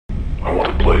I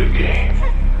want to play a game.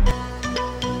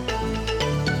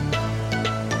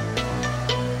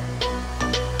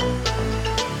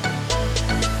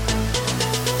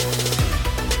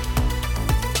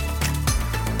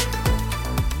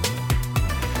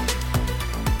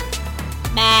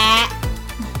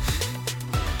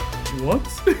 What?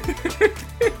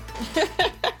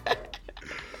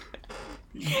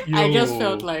 I just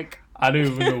felt like I don't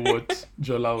even know what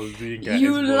Jola was doing, guys.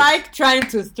 you like trying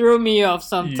to throw me off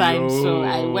sometimes, so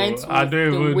I went with I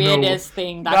don't the even weirdest know.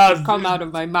 thing that could come out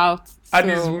of my mouth. And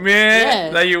it's So, me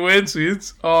that you went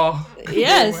with. Oh,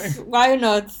 yes, why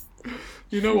not?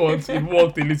 You know what? It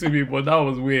worked a little bit, but that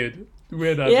was weird.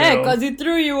 Weird as Yeah, hell. because it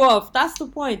threw you off. That's the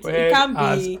point. Weird It can't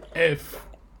as be. F.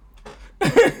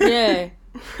 Yeah.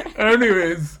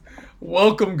 Anyways,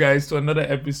 welcome guys to another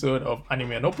episode of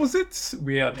Anime and Opposites.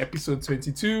 We are on episode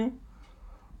 22.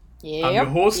 Yeah. I'm your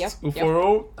host,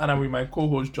 Uforo, and I'm with my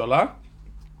co-host Jola.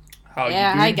 How you doing,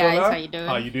 Hi guys, Jola? how you doing?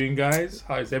 How you doing, guys?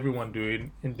 How is everyone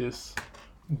doing in this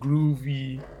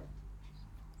groovy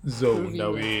zone that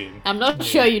we're in? I'm not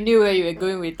sure you knew where you were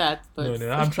going with that, but No,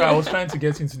 I was trying to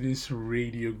get into this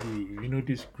radio groove. You know,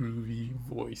 this groovy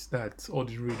voice that all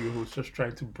these radio hosts just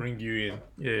trying to bring you in.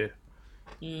 Yeah.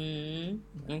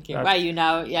 Okay. Why you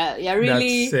now? Yeah, you're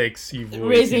really that sexy voice,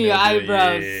 raising your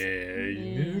eyebrows.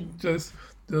 Yeah,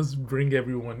 just bring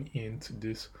everyone into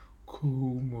this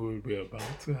cool mood we're about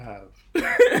to have.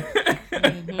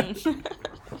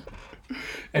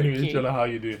 Anyways, Okay. Jola, how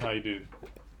you doing?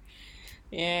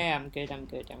 Yeah, I'm good. I'm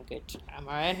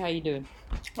alright. How you doing?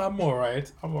 I'm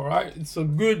alright. It's a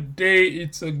good day.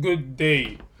 It's a good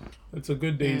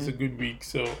week.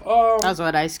 So That's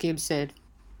what Ice Cube said.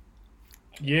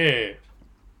 yeah.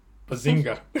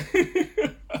 Bazinga.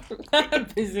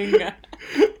 Bazinga.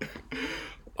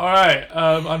 Alright,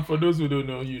 and for those who don't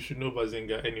know, you should know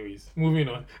Bazinga. Anyways, moving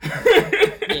on.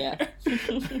 Yeah.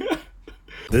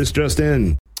 This just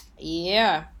in.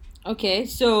 Yeah. Okay,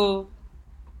 so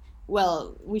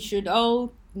well, we should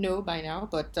all know by now,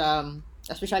 but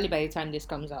especially by the time this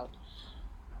comes out,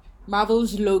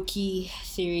 Marvel's Loki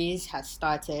series has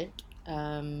started.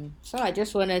 So I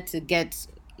just wanted to get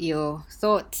your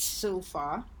thoughts so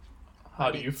far. How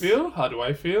do you feel? How do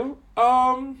I feel?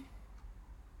 I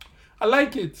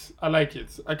like it.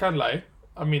 I can't lie.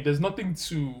 I mean, there's nothing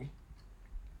to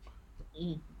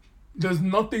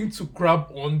grab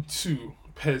onto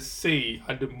per se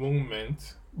at the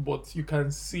moment, but you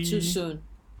can see Too soon.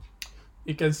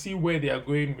 You can see where they are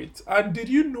going with. And did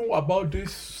you know about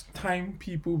this time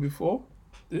people before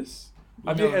this?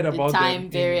 Have you heard the about time them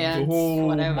in variants, the whole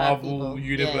whatever Marvel people.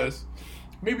 universe?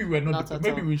 Maybe we're not. Not at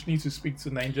Maybe all. we need to speak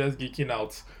to Ninjas Geeking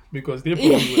Out because they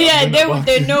probably would have Yeah, known about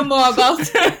they it. know more about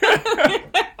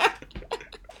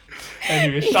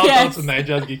Anyway, shout out Yes. to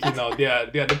Ninjas Geeking Out. They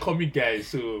are the comic guys.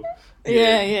 So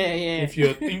Yeah. if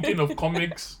you're thinking of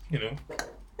comics,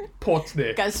 port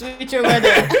there. Can switch over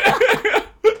there.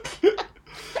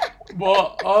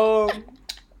 But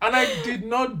and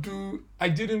I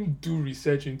didn't do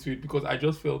research into it because I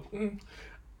just felt,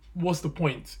 what's the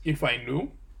point if I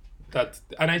know that?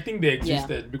 And I think they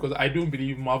existed because I don't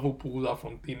believe Marvel pulls out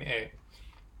from thin air.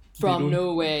 From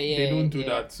nowhere, yeah. They don't do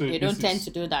that. So they don't this tend is-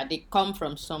 to do that. They come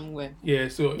from somewhere. Yeah,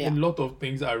 so Yeah. a lot of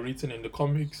things are written in the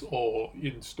comics or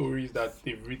in stories that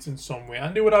they've written somewhere,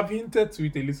 and they would have hinted to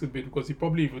it a little bit because you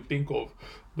probably, if you think of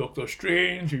Doctor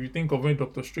Strange, if you think of when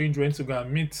Doctor Strange went to go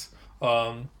and meet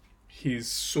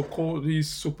his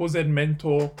supposed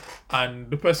mentor and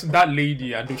the person, that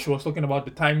lady, and she was talking about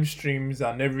the time streams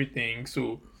and everything,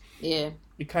 so Yeah.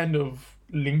 it kind of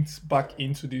links back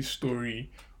into this story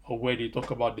of where they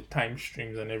talk about the time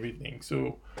streams and everything.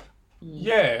 So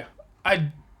yeah,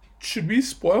 should we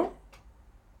spoil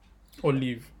or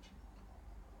leave?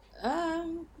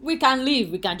 We can leave.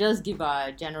 We can just give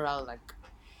our general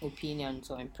opinions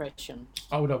or impressions.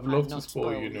 I would have loved to not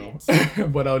spoil, spoil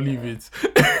but I'll leave it.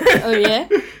 Oh yeah.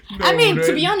 I mean,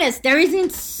 to be then- honest, there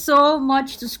isn't so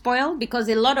much to spoil because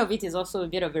a lot of it is also a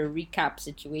bit of a recap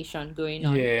situation going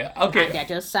on. Yeah. And Okay. they're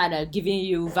just sort of giving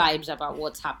you vibes about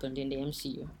what's happened in the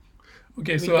MCU.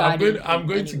 Okay. So I'm regarding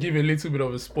going him to give a little bit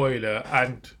of a spoiler,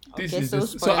 and this Okay, is so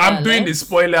just, so spoiler I'm doing the alert.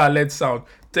 spoiler alert sound.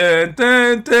 Dun,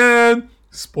 dun, dun.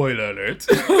 Spoiler alert.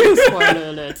 Spoiler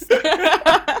alert.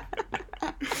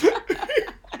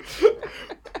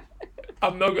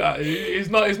 I'm not. It's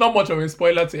not much of a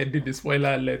spoiler to edit the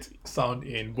spoiler alert sound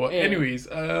in. But Yeah. anyways,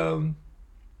 so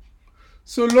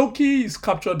Loki is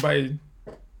captured by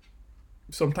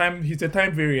he's a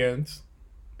time variant,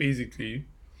 basically.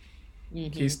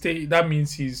 That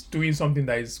means he's doing something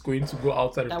that is going to go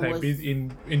outside of That time. was-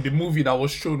 In the movie that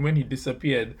was shown when he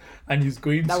disappeared, and he's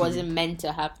going That to wasn't meant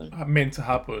to happen. meant to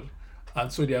happen.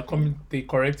 and so they are coming. They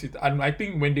correct it, and I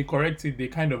think when they correct it, they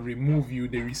kind of remove you.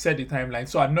 They reset the timeline,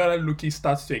 so another Loki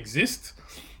starts to exist,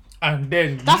 and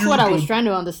then That's what I was trying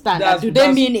to understand. Do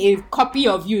they mean a copy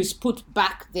of you is put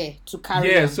back there to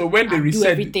carry? Yeah. So when they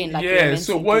reset, everything like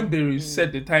so when they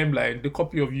reset the timeline, the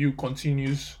copy of you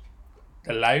continues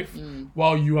alive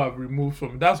while you have removed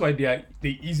from. That's why they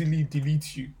easily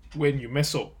delete you when you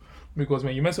mess up. Because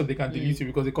when you mess up, they can delete you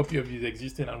because a copy of you is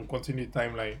existing and will continue the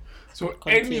timeline. So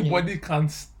anybody can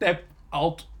step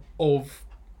out of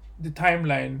the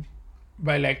timeline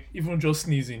by like even just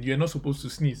sneezing. You're not supposed to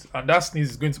sneeze, and that sneeze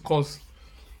is going to cause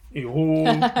a whole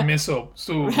mess up.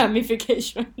 So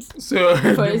ramifications. So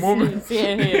the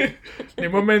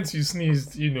moment you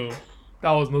sneezed,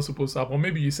 that was not supposed to happen. Or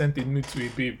maybe you sent a nude to a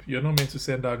babe. You're not meant to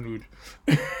send that nude.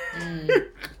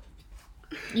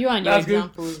 You and your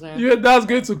examples. Yeah, that's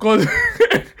going to cause.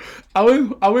 I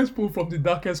always pull from the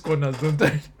darkest corners, don't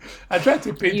I? I try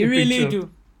to paint you a really picture.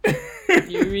 Do.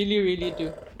 You really, really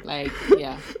do. Like,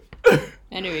 yeah.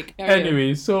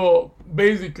 Anyway, so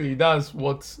basically that's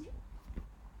what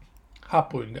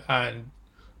happened, and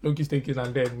Loki's taken,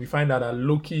 and then we find out that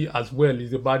Loki as well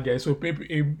is the bad guy. So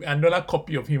another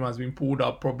copy of him has been pulled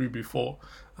out probably before,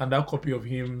 and that copy of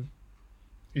him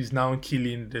is now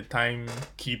killing the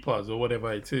timekeepers or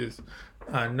whatever it is,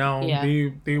 and now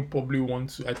they probably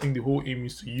want to. I think the whole aim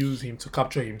is to use him to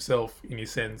capture himself in a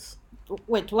sense.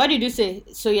 Wait, what did you say?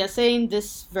 So you're saying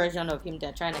this version of him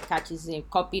they're trying to catch is a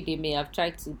copy they may have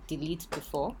tried to delete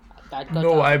before?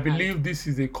 No, I believe this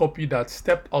is a copy that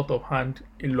stepped out of hand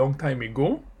a long time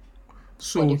ago.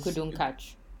 So they couldn't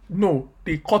catch. No,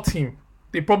 they caught him.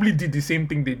 They probably did the same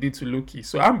thing they did to Loki.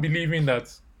 So I'm believing that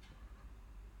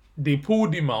they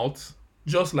pulled him out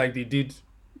just like they did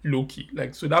Loki.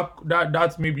 Like, so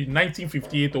that's maybe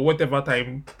 1958 or whatever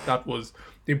time that was.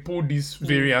 They pulled this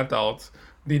variant out.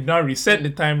 They now reset the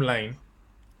timeline.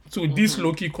 So this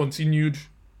Loki continued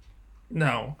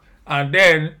now. And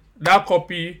then that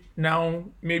copy now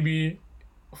maybe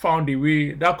found a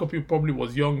way. That copy probably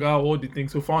was younger, all the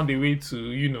things. So found a way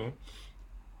to,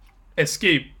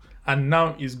 escape. And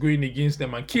now is going against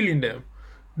them and killing them.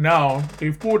 Now,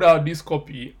 they've pulled out this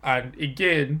copy, and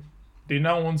again, they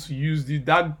now want to use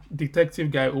that detective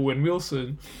guy, Owen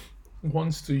Wilson,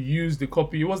 wants to use the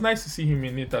copy. It was nice to see him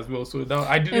in it as well. So that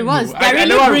I didn't it was. know. They're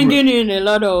really bringing in a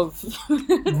lot of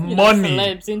money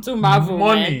celebs into Marvel.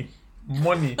 Money.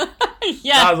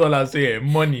 Yeah. That's all I say.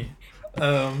 Money.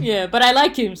 Yeah, but I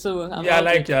like him, so I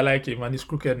like him, and his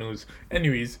crooked nose.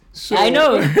 Anyways, so I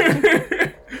know.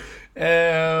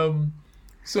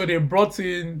 So they brought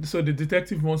in. So the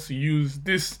detective wants to use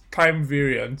this time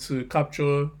variant to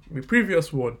capture the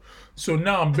previous one. So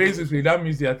now, basically, that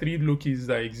means there are 3 Lokis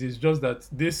that exist. Just that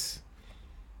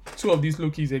 2 of these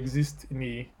Lokis exist in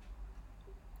a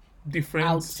different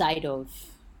outside of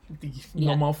the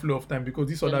normal flow of time, because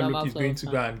this other Loki is going to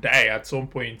go and die at some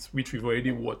point, which we've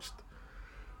already watched.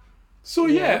 So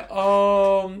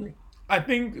I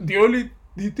think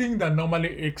the thing that normally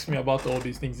aches me about all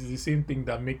these things is the same thing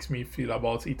that makes me feel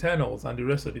about Eternals and the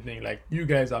rest of the thing. Like, you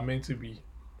guys are meant to be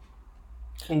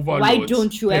overlords. Why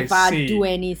don't you ever do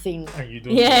anything? And you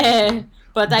don't do anything.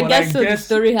 But I guess the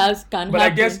story can But happen. I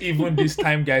guess even these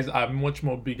time guys are much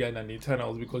more bigger than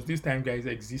Eternals, because these time guys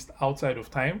exist outside of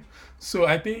time. So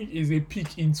I think it's a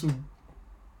peek into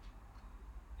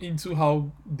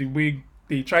how the way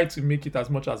they try to make it as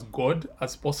much as God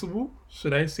as possible.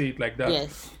 Should I say it like that?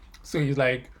 Yes. So it's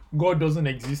like God doesn't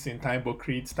exist in time but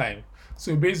creates time.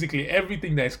 So basically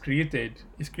everything that is created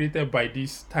by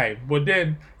this time. But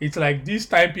then it's like these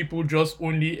time people just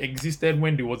only existed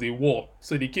when there was a war.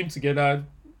 So they came together,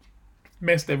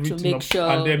 messed everything up,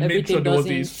 and then made sure there was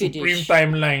a supreme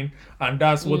timeline, and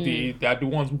that's what they are the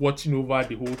ones watching over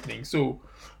the whole thing. So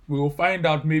we will find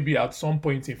out maybe at some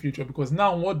point in future, because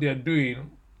now what they're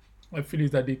doing, I feel,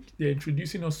 is that they're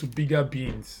introducing us to bigger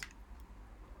beings.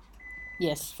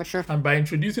 Yes, for sure. And by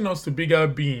introducing us to bigger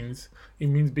beings, it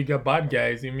means bigger bad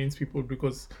guys. It means people,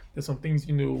 because there's some things,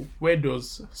 where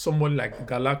does someone like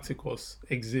Galacticus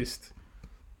exist?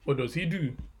 What does he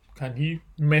do? Can he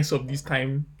mess up these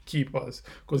timekeepers?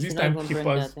 Because these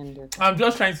timekeepers, I'm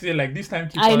just trying to say, like, these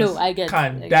timekeepers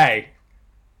can die.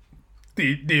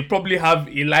 They probably have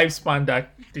a lifespan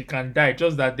that they can die,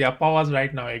 just that their powers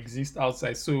right now exist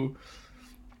outside. So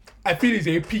I feel it's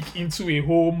a peek into a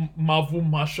whole Marvel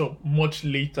mashup much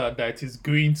later that is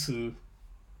going to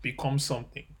become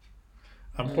something.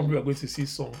 And probably we're going to see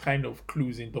some kind of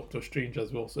clues in Doctor Strange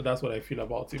as well. So that's what I feel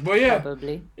about it. But yeah,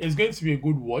 probably. It's going to be a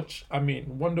good watch. I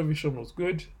mean, WandaVision was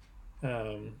good.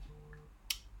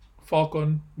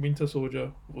 Falcon, Winter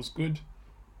Soldier was good.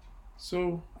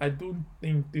 So I don't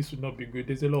think this would not be good.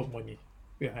 There's a lot of money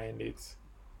behind it.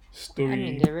 I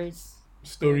mean, Story, there is.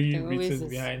 story There always written is.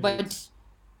 behind it, But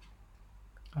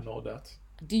and all that.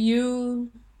 do you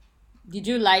did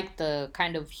you like the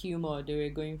kind of humor they were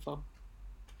going for?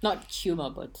 Not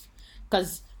humor, but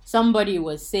because somebody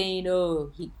was saying,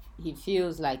 oh, he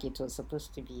feels like it was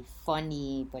supposed to be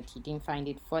funny, but he didn't find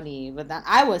it funny. But then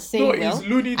I was No, saying, it's well,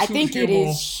 Looney I Tunes think it humor.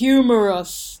 is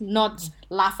humorous, not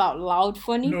laugh out loud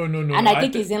funny. No, no, no. And I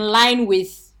think it's in line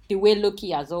with the way Loki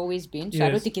has always been. So I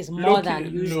don't Yes, think it's more Loki. than No,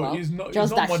 usual. it's not. It's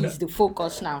Just not that more he's than. the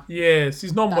focus now. Yes,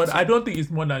 it's not more. That's I it. don't think it's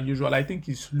more than usual. I think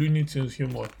it's Looney Tunes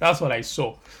humor. That's what I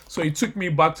saw. So it took me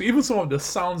back to even some of the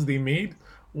sounds they made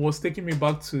was taking me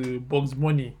back to Bugs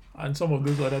Bunny and some of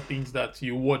those other things that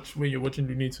you watch when you're watching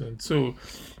Looney Tunes. So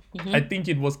I think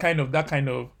it was kind of that kind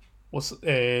of was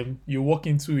you walk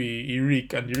into a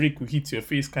rig and the rig will hit your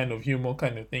face kind of humor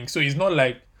kind of thing. So it's not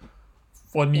like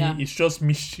funny. Yeah. It's just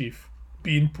mischief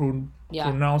being Yeah.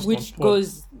 pronounced on Which spot,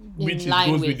 goes which in line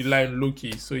goes with with. the line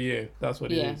Loki. So yeah, that's what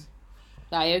it Yeah. is.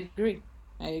 I agree.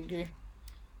 I agree.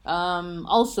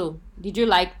 Also, did you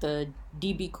like the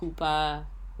DB Cooper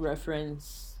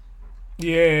reference?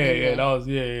 Yeah, Yeah.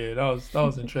 that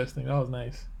was interesting. That was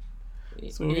nice.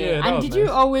 So yeah, that And was did you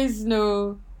nice. always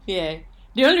know? Yeah.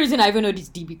 The only reason I even know this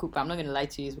DB Cooper, I'm not gonna lie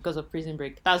to you, is because of Prison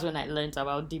Break. That's when I learned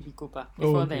about DB Cooper. Oh,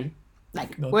 Before okay. then,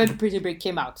 like No. when Prison Break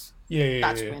came out, Yeah,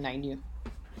 that's when I knew.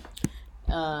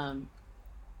 I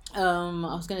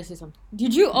was gonna say something.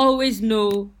 Did you always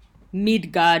know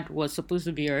Midgard was supposed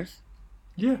to be Earth?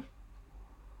 yeah.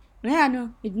 Yeah,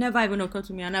 no, it never even occurred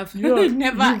to me, and I've Yeah,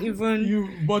 never you, even. you.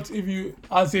 But if you,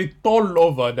 as a Thor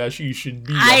lover, that you should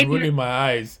be, I I'm rolling my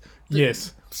eyes.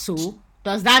 Yes, So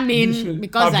does that you mean should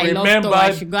because have I love Thor, I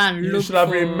remembered. should go and You look should have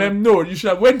for? remembered. No, you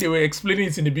should have. When they were explaining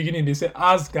it in the beginning, they said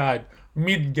Asgard,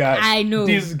 Midgard, I know.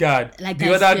 this god, Like the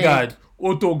I other said. god,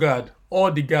 Otto god,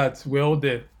 all the gods were all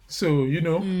there. So you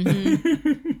know.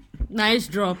 Nice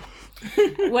drop.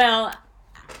 Well,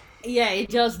 yeah,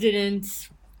 it just didn't.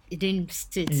 It didn't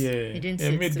sit. Yeah, It didn't yeah,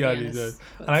 sit. Midgard to be is honest. that,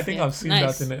 But and I think yeah, I've seen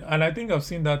nice. that in it, and I think I've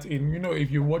seen that in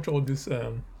if you watch all this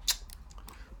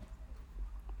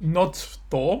not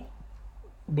Thor,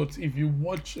 but if you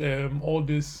watch all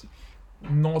this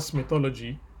Norse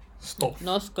mythology stuff.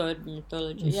 Norse god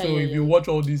mythology. Yeah, So yeah, if yeah. you watch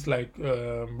all these like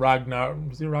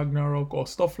is it Ragnarok or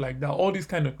stuff like that, all these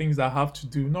kind of things that have to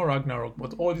do not Ragnarok,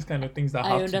 but all these kind of things that I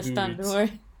have understand. to Don't do worry.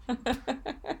 with.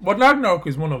 But Ragnarok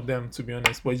is one of them, to be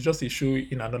honest. But it's just a show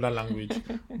in another language.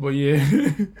 But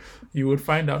yeah, you would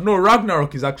find out. No,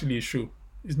 Ragnarok is actually a show.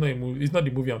 It's not a movie. It's not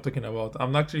the movie I'm talking about.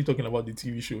 I'm actually talking about the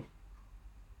TV show.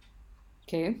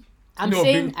 Okay. I'm No,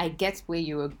 saying big- I get where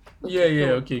you were. Yeah,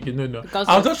 go. okay, no. Because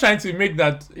I was of- just trying to make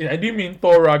that. I didn't mean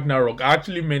Thor Ragnarok. I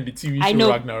actually meant the TV show I know.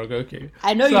 Ragnarok. Okay.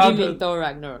 I know So you I'll didn't just- mean Thor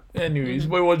Ragnarok. Anyways,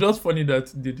 but it was just funny that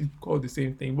they did call the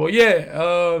same thing. But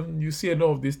yeah, you see a lot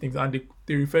of these things, and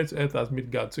they refer to Earth as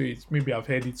Midgard. So it's maybe I've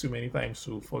heard it too many times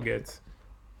to forget.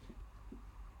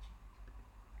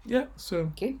 Yeah. So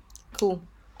Okay. Cool.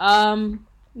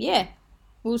 Yeah.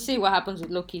 We'll see what happens with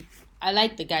Loki. I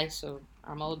like the guy, so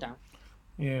I'm all down.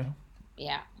 yeah.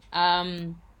 Yeah.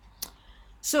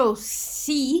 So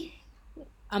C,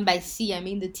 and by C I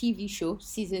mean the TV show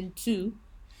season 2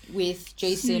 with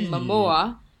Jason C.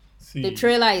 Momoa. See, The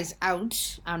trailer is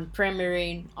out and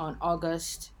premiering on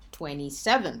August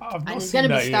 27th, I've not and it's seen gonna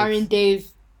be that starring yet. Dave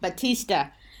Batista.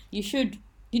 You should.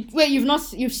 Wait,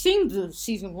 you've seen the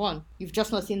season 1. You've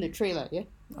just not seen the trailer, yeah?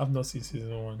 I've not seen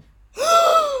season 1.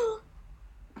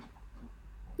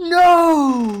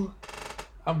 No,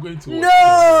 I'm going to. Watch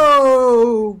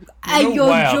no. season 1. You know You're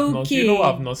why I've joking. not? You know why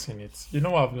I've not seen it. You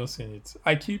know why I've not seen it.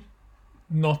 I keep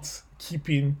not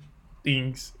keeping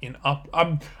things in app.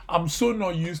 I'm so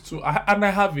not used to. And I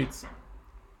have it.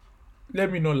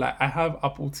 Let me know. Like I have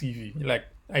Apple TV. Like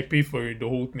I pay for it, the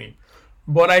whole thing.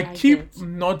 But I keep get.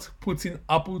 not putting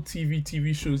Apple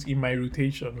TV shows in my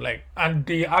rotation. Like, and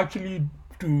they actually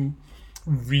do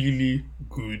really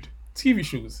good TV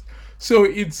shows. So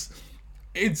it's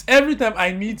every time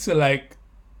I need to like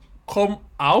come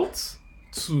out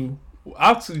to I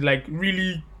have to like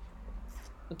really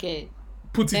Okay,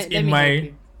 put it let in me my help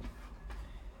you.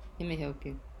 Let me help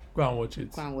you. go and watch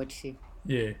it. Go and watch it.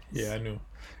 Yeah, I know.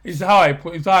 It's how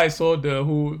I saw the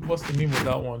who what's the name of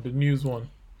that one? The news one.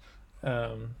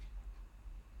 With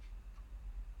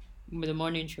the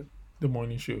morning show. The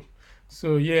morning show.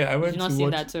 So yeah, I went You've not to seen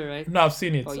watch that too, right? No, I've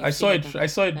seen it. Oh, you've I saw seen it. it, I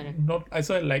saw it. okay. Not. I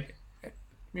saw it like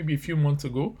maybe a few months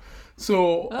ago.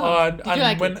 So Did you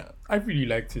like when it? I really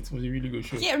liked it. It was a really good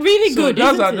show. Yeah, really So good.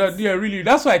 that's Isn't it? yeah, really.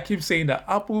 That's why I keep saying that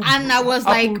Apple. And I was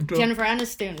Apple like, Jennifer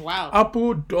Aniston. Wow.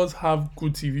 Apple does have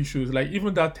good TV shows. Like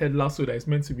even that Ted Lasso that is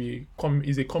meant to be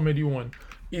is a comedy one.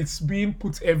 It's being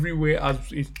put everywhere as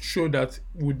a show that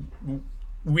would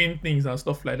win things and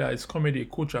stuff like that. It's comedy,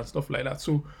 coach and stuff like that.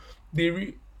 So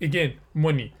again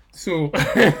money. So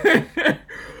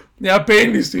they are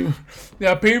paying this to. They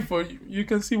are paying for. You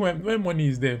can see when money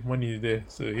is there, money is there.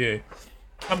 So yeah,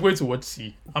 I'm going to watch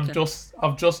C. I've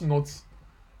just not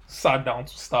sat down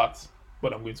to start,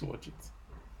 but I'm going to watch it.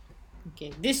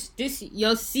 Okay, this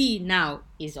your C now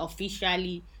is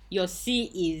officially your C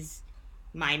is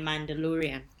my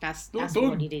Mandalorian. That's Don't-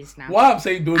 what it is now. Why I'm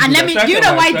saying don't. And do let me. that, Do you try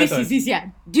know to- why try this to- is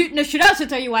easier? Should I also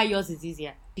tell you why yours is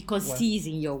easier? Because Why? C is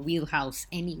in your wheelhouse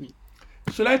anyway.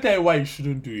 Should I tell you why you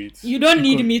shouldn't do it? You don't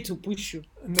need Because- me to push you.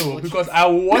 No, watch because I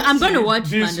will watch I'm gonna it watch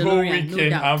this whole Mandalorian, no weekend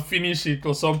doubt. and finish it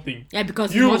or something. Yeah,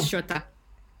 because You- it's much shorter.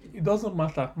 It doesn't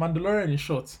matter. Mandalorian is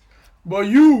short, but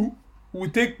you will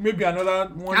take maybe another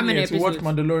How 1 many year to watch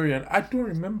episodes? Mandalorian. I don't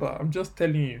remember. I'm just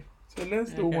telling you. So don't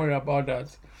Okay. worry about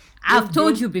that. I've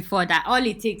told don't- you before that all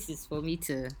it takes is for me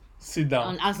to, Sit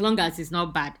down. as long as it's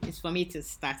not bad, it's for me to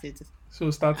start it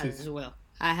So start as it. well.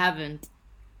 I haven't.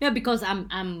 Yeah, because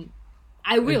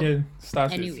I will Again,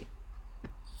 start anyway. it.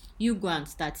 You go and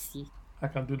start C I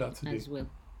can do that today. as well.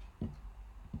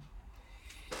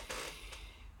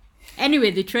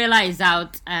 Anyway, the trailer is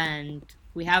out and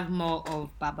we have more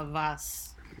of Baba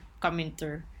Vas coming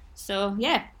through. So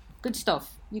yeah, good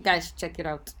stuff. You guys check it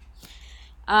out.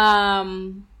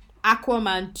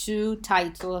 Aquaman 2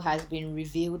 title has been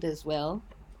revealed as well,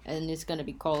 and it's gonna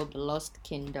be called The Lost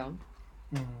Kingdom.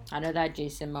 Another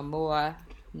Jason Momoa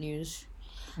news.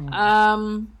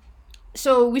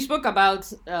 So we spoke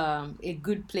about A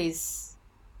Good Place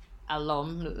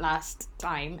alum last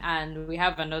time, and we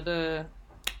have another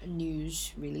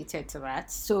news related to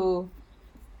that. So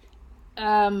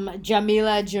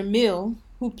Jamila Jamil,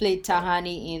 who played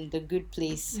Tahani in The Good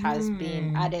Place, has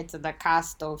been added to the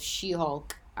cast of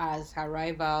She-Hulk as her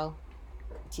rival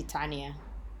Titania.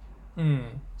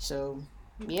 So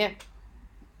yeah,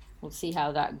 we'll see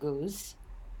how that goes.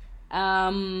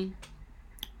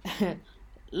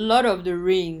 Lord of the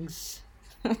Rings.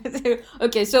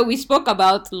 Okay, so we spoke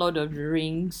about Lord of the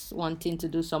Rings wanting to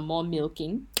do some more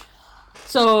milking.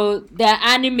 So the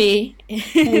anime,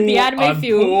 the anime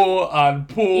film.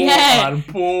 Pull Yeah.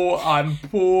 and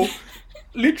pull.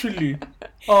 Literally.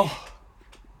 Oh,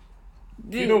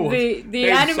 you know what? The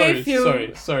anime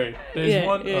film. Sorry. There's Yeah,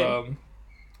 one. yeah.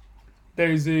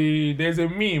 There's a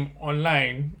meme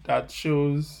online that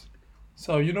shows.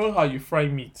 So you know how you fry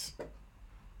meat,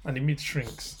 and the meat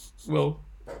shrinks. Well,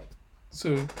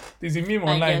 so there's a meme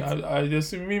online. get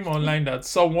There's a meme online that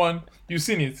someone you've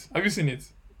seen it. Have you seen it?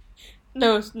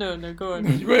 No, go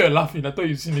on. You're laughing. I thought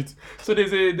you've seen it. So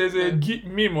there's a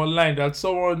meme online that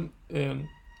someone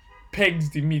pegs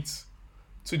the meat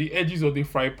to the edges of the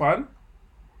fry pan,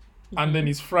 and then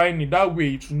it's frying it that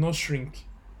way. It will not shrink.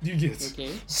 Do you get?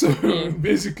 Okay. So Yeah.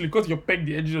 basically, because you peg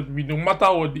the edges of the meat, no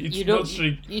matter what, it You will don't. not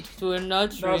shrink. It will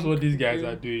not shrink. That's what these guys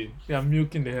are doing. They are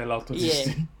milking the hell out of this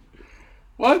Yeah. thing.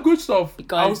 Well, good stuff.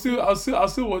 Because- I'll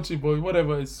still watch it, but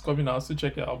whatever is coming out, I'll still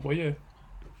check it out. But yeah,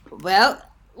 Well,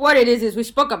 what it is we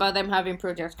spoke about them having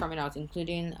projects coming out,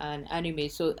 including an anime.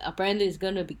 So apparently it's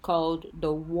going to be called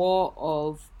The War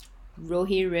of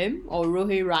Rohirrim or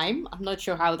Rohirrim. I'm not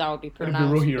sure how that would be it'll be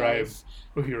pronounced. Rohirrim.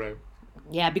 Rohirrim.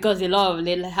 Yeah, because a lot of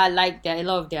their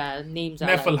names are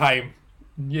like, Niflheim.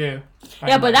 Yeah.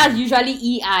 yeah, but that's usually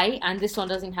EI, and this one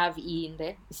doesn't have E in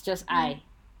there. It's just I.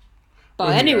 But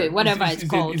Rohirrim. anyway, whatever it's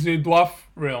called. It's a dwarf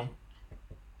realm.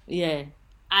 Yeah.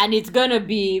 And it's gonna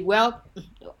be well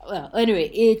anyway,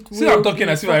 it See, will I'm talking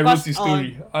be as if I wrote focused the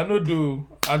story. I know do.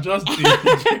 I just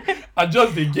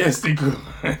the guest to go.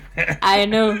 I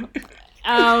know.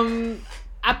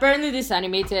 Apparently this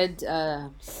animated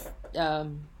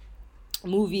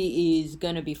movie is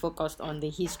gonna be focused on the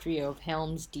history of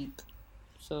Helm's Deep.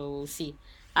 So we'll see.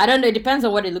 I don't know, it depends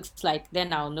on what it looks like.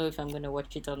 Then I'll know if I'm gonna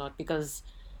watch it or not, because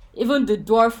even the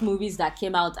dwarf movies that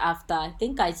came out after, I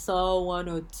think I saw one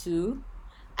or two.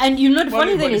 And you know the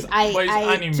funny thing is, I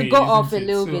anime, to go off a isn't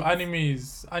it? little So bit, anime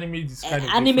is kind of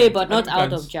anime, different. but not out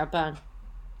Americans- of Japan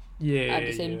Yeah, at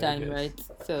the same I time, guess. right?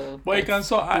 So, But you can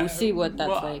we'll see what that's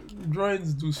like.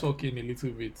 Drawings do suck in a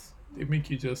little bit. They make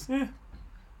you just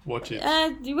watch it.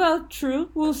 Well, true.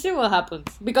 We'll see what happens,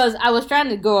 because I was trying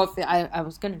to go off. I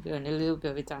was gonna go on a little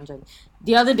bit of a tangent.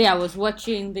 The other day, I was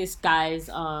watching this guy's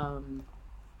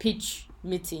pitch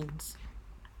meetings,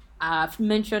 I've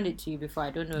mentioned it to you before.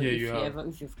 I don't know Yeah, if you you have. ever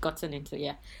if you've gotten into it.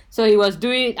 Yeah. So he was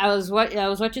doing. I was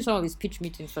watching some of his pitch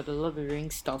meetings for the Lord of the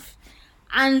Rings stuff,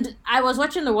 and I was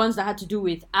watching the ones that had to do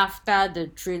with after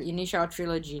the initial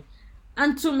trilogy.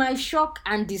 And to my shock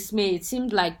and dismay, it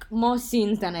seemed like more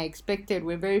scenes than I expected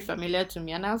were very familiar to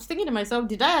me. And I was thinking to myself,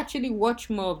 did I actually watch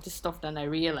more of this stuff than I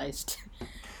realized?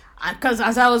 Because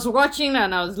as I was watching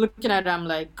and I was looking at it, I'm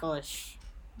like, gosh,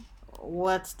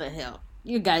 what the hell?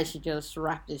 You guys should just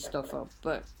wrap this stuff up.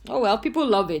 But, oh well, people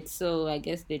love it. So I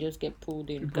guess they just get pulled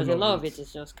in. People Because a love lot of it. it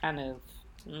is just kind of,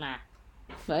 nah.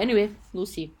 But anyway, we'll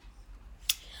see.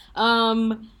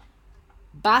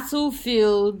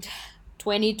 Battlefield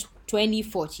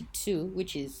 2042,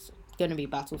 which is going to be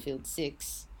Battlefield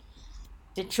 6.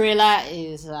 The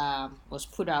trailer was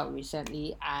put out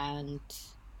recently, and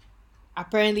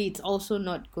apparently it's also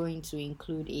not going to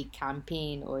include a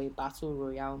campaign or a battle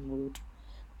royale mode,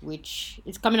 which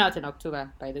is coming out in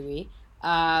October, by the way.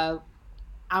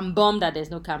 I'm bummed that there's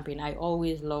no campaign. I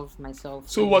always love myself.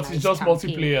 So a what? nice It's just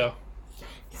campaign. multiplayer.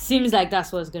 Seems like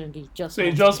that's what it's going to be. Just So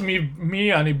it's just me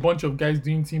and a bunch of guys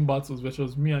doing team battles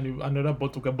versus me and another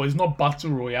battle guy. But it's not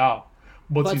battle royale.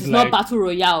 but it's not battle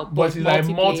royale. But it's like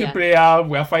multiplayer.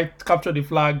 We are capture the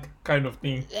flag kind of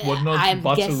thing, but not I'm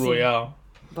battle guessing. royale.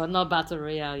 But not battle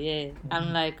royale. Yeah,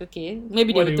 I'm like, okay,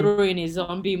 maybe they What will a- throw in a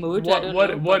zombie mode. I don't know,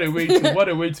 What a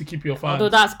but- way to keep your fans. Although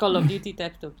that's Call of Duty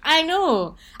type stuff. I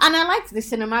know, and I liked the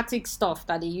cinematic stuff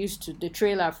that they used to the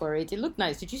trailer for it. It looked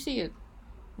nice. Did you see it?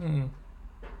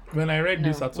 When I read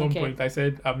this No, at some okay. point, I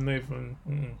said I'm not even.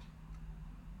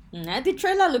 The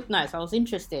trailer looked nice. I was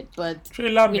interested, but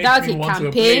Trailer makes without me a want to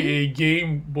campaign, play a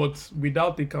game, but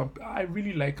without a campaign, I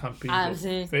really like campaigns. as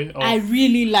in, of I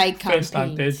really like first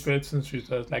and third campaigns. person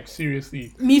shooters. Like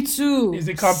seriously, Me too. it's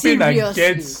a campaign that Seriously.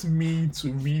 gets me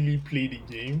to really play the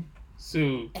game.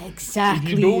 So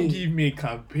Exactly. if you don't give me a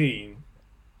campaign,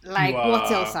 like, you what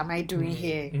are- else am I doing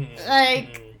here?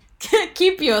 Like,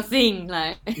 keep your thing.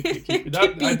 Like, I keep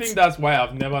think it. that's why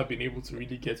I've never been able to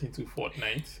really get into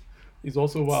Fortnite. It's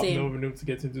also why Same. I've never been able to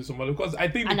get into some other, because I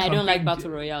think the And I don't like campaign battle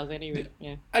royales anyway.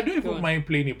 Yeah. I don't Go even on. mind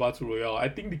playing a battle royale. I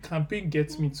think the campaign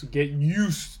gets me to get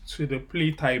used to the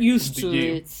play type Used of the to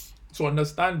game, it. to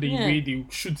understand the Yeah. way the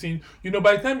shooting.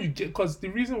 By the time you get, because the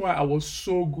reason why I was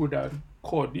so good at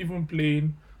COD, even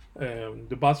playing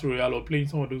the battle royale or playing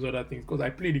some of those other things, because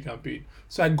I played the campaign,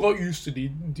 so I got used to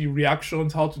the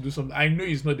reactions, how to do something. I know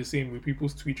it's not the same with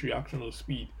people's Twitch reaction or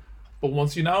speed, but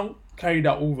once you now carry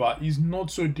that over, it's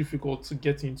not so difficult to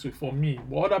get into for me.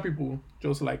 But other people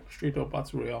just like straight up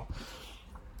battle royale.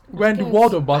 When the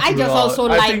world of battle I just royale, also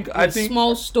like I the think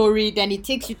small story. Then it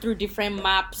takes you through different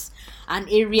maps and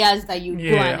areas that you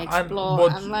go and explore.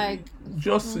 but And like,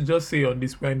 just to just say on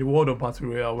this, we're in the world of battle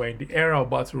royale, we're in the era of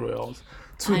battle royales.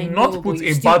 To I not know, put but you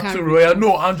a still battle can't royale,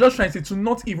 no, I'm just trying to say, to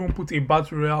not even put a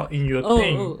battle royale in your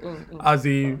thing oh. as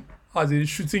a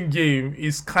shooting game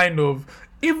is kind of,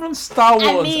 even Star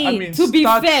Wars. I mean, to Star be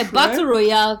fair, Trek, battle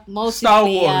royale, Star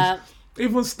multiplayer, Wars,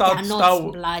 even they Star are Star not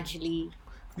Wars, largely.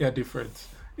 they are different.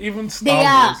 Even They Star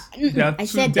are. Wars, they are I two-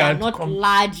 said they are not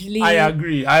largely. I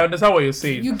agree. I understand what you're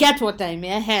saying. You get what I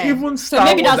mean? Even so Star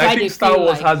maybe Wars, that's why I think they Star feel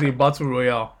Wars like, has a battle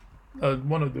royale,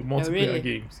 one of the multiplayer really?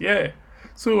 games. Yeah.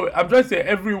 So I'm just saying,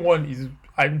 everyone is.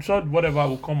 I'm sure whatever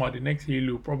will come out, the next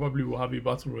Halo probably will have a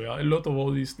battle royale. A lot of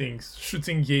all these things,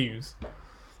 shooting games,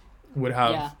 would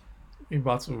have Yeah. a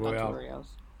battle battle royale, royales.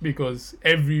 because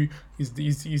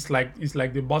it's like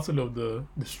the battle of the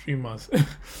streamers.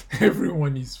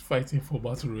 Everyone is fighting for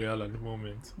battle royale at the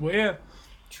moment. But yeah.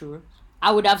 True.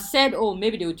 I would have said, oh,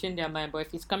 maybe they will change their mind, but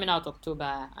if it's coming out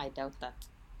October, I doubt that.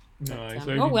 No, But, it's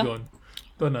oh already well.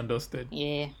 done and dusted.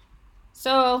 Yeah.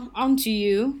 So on to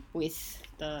you with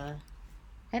the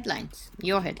headlines.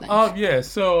 Your headlines. Yeah.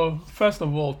 So first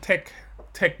of all, tech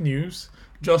news.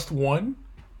 Just one.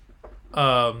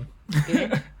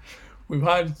 Okay. We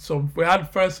had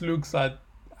first looks at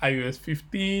iOS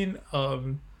 15.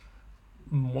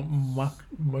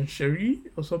 Moncherry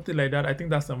or something like that. I think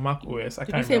that's the Mac OS. I Did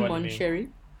you can't say remember the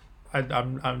name.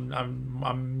 Moncherry?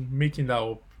 I'm making that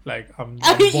up. Like I'm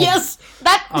bummed. Yes,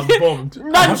 that. I'm bummed.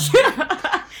 Not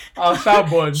I'll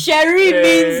start bummed. Sherry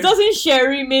Eh, doesn't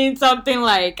Sherry mean something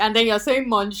like, and then you're saying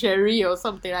Moncherry or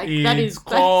something like that It's is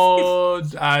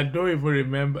called, I don't even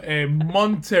remember,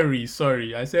 Monterey.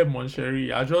 Sorry, I said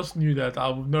Moncherry. I just knew that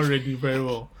I'm not ready very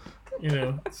well,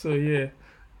 So yeah,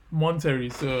 Monterey.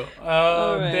 So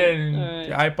Alright, then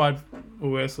alright. the iPad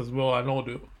OS as well, and all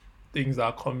the things that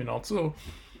are coming out. So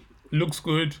looks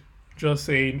good. Just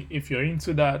saying, if you're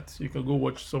into that, you can go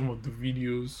watch some of the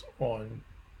videos on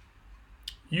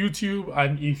YouTube,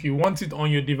 and if you want it on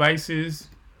your devices,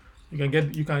 you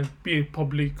can be a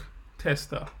public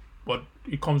tester, but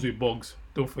it comes with bugs.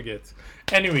 Don't forget.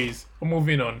 Anyways,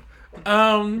 moving on.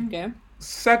 Okay.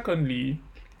 Secondly,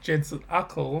 Jensen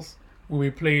Ackles will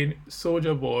be playing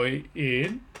Soldier Boy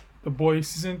in The Boys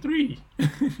season 3.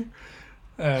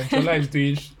 Chola is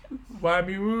doing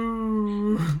Whammy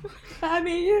Woo. I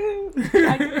mean, you.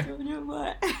 I don't know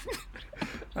what.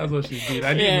 That's what she did.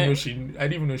 I didn't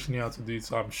even know she knew how to do it,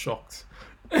 so I'm shocked.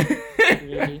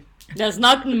 Really? There's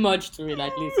nothing much to it,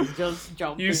 at least. It's just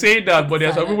jumping. You say that, but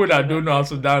there's some people that don't know how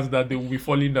to dance that they will be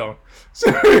falling down.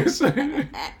 So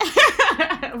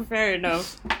Fair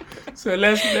enough.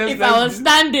 let's If I was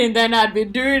standing, then I'd be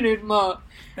doing it more.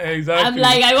 Exactly. I'm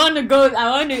like, I want to go.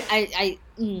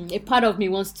 A part of me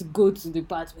wants to go to the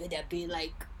part where they're being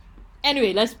like.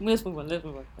 Anyway, let's move on. Let's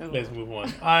move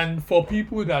on. And for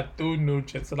people that don't know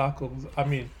Jensen Ackles, I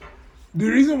mean, the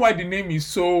reason why the name is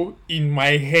so in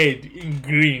my head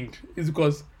ingrained is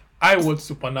because I watch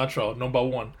Supernatural, number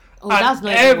one. Oh, and that's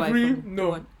not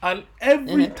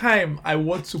every time I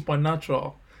watch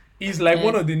Supernatural, it's like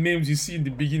one of the names you see in the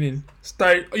beginning.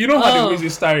 You know how they always say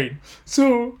starring.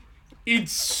 So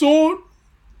it's so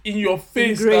in your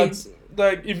face that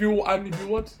like if you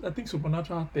watch, I think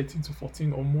Supernatural had 13 to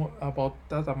 14 or more, about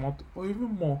that amount or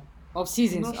even more of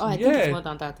seasons. I think it's more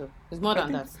than that. It's more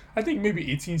than that. I think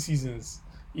maybe 18 seasons.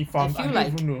 I don't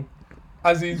even know.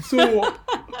 As in, so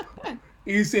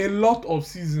it's a lot of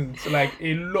seasons, like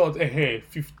a lot ahead,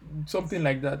 something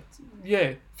like that.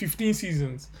 Yeah, 15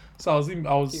 seasons. So I was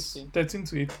 15. 13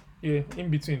 to 8. In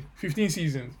between 15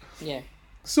 seasons. Yeah.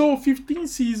 So 15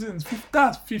 seasons.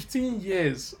 That's 15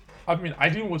 years. I mean, I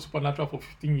didn't watch Supernatural for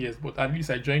 15 years, but at least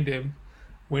I joined them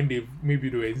when they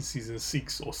were in season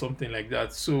 6 or something like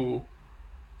that. So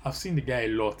I've seen the guy a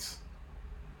lot.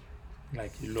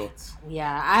 Like a lot.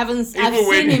 Yeah, I've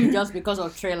seen him just because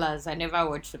of trailers. I never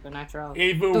watched Supernatural.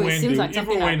 It's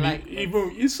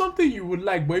something you would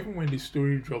like, but even when the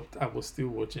story dropped, I was still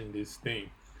watching this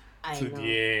thing to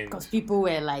the end. Because people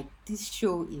were like, this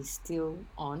show is still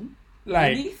on.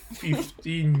 Like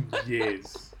 15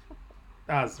 years.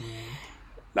 That's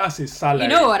a salary. You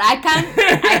know what? I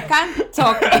can't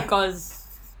talk because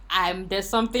there's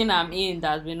something I'm in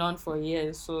that's been on for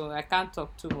years, so I can't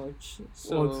talk too much.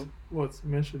 So what's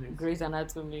mentioning? Grey's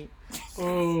Anatomy.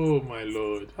 Oh my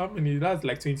lord! How many? That's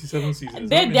like 27 seasons.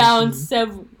 They're down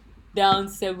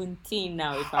 17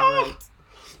 now, if I'm right.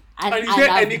 And is there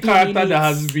any character that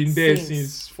has been there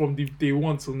since from the day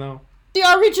one till now? The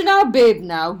original babe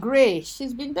now, Grey.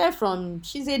 She's been there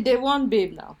she's a day one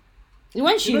babe now.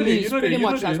 When she leaves, pretty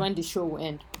much that's when the show will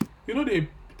end. You know they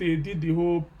did the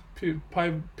whole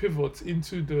pivot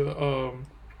into the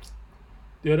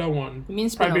other one. You mean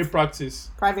Private Practice?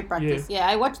 Private Practice. Yeah,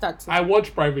 I watched that too. I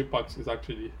watched Private Practice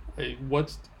actually. I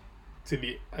watched till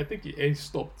I think it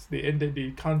stopped.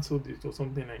 They cancelled it or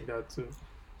something like that too.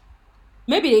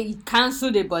 Maybe they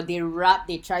cancelled it, but they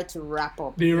tried to wrap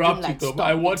up. They wrapped it up.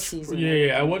 I watched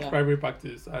Private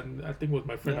Practice, and I think it was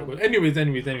my friend. Yeah.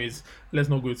 Anyways, let's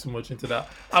not go too much into that.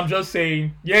 I'm just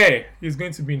saying, he's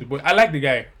going to be in the boy. I like the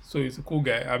guy, so he's a cool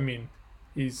guy. I mean,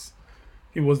 he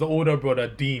was the older brother,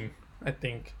 Dean, I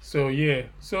think. So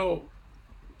so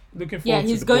looking forward. Yeah,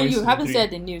 he's going. You haven't said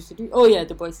the news. Oh yeah,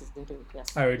 the boys is the news.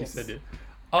 Yes, I already said it.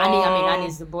 And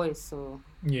it's the boys. So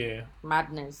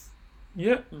madness.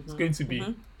 Yeah, it's going to be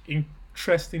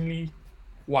interestingly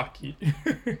wacky.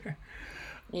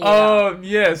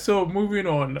 So moving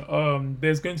on.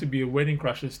 There's going to be a Wedding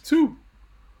Crashers 2.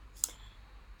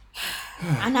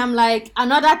 And I'm like,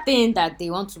 another thing that they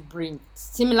want to bring,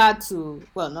 similar to,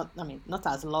 not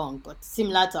as long, but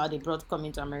similar to how they brought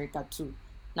Coming to America 2.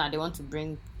 Now they want to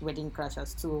bring Wedding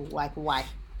Crashers 2. Like, why?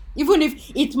 Even if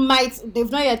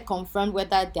they've not yet confirmed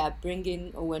whether they are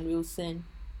bringing Owen Wilson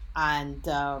and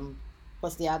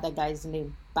what's the other guy's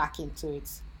name back into it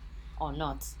or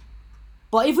not.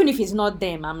 But even if it's not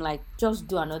them, I'm like, just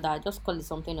call it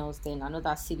something else then,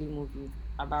 another silly movie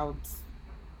about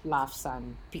laughs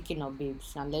and picking up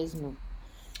babes, and let's know.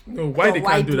 No, why they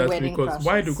can't do that because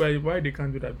why they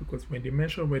can't do that because when they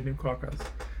mention Wedding Crackers,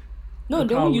 no,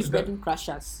 they won't use Wedding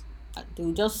Crashers.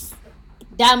 They'll just,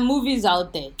 there are movies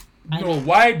out there.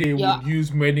 Why they would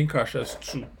use Wedding Crashers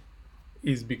 2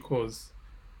 is because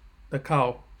the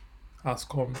cow has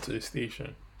come to the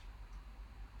station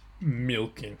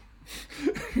milking.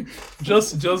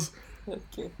 just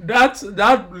okay.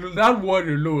 That word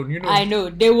alone, I know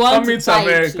they want Coming to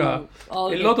America. A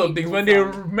lot of things. When they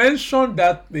mention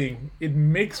that thing, it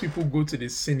makes people go to the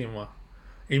cinema.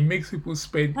 It makes people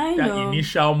spend that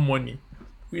initial money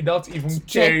without even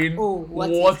caring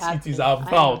what it is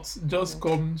about. Just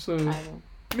come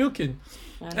milking.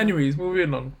 Anyways,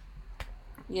 moving on.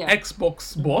 Yeah.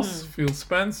 Xbox boss Phil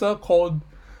Spencer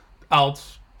out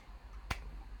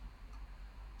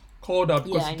because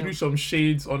Yeah, he I threw know. some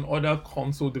shades on other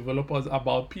console developers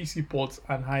about PC ports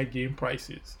and high game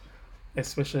prices,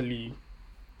 especially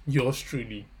yours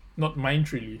truly, not mine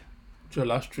truly,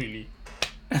 Jola's truly,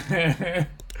 Sony.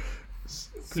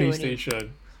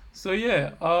 PlayStation. So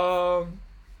yeah,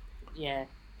 Yeah.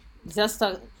 Just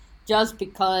just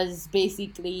because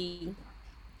basically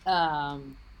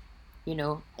um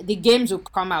the games will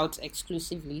come out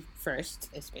exclusively first,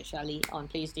 especially on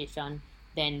PlayStation.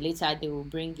 Then later they will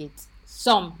bring it.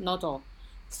 Some, not all.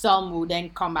 Some will then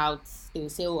come out. They will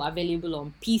say, "Oh, available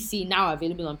on PC now,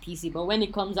 available on PC." But when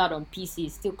it comes out on PC,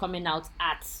 it's still coming out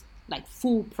at like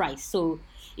full price. So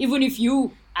even if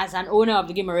you, as an owner of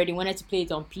the game, already wanted to play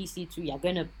it on PC too, you're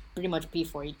gonna pretty much pay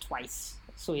for it twice.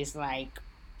 So it's like,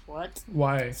 what?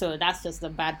 why? So that's just a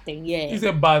bad thing. Yeah. It's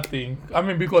a bad thing. I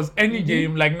mean, because any Mm-hmm.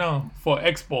 game like now for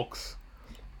Xbox,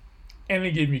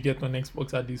 any game you get on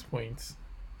Xbox at this point,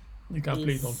 you can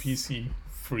play it on Is PC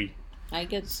free. I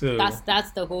get So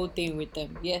that's the whole thing with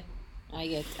them. Yeah, I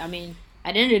get. I mean,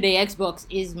 at the end of the day, Xbox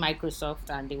is Microsoft,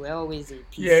 and they were always a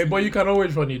yeah, but PC you can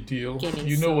always run a deal. gaming.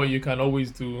 You know what So you can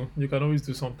always do. You can always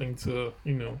do something to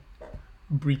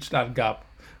breach that gap.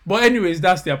 But anyways,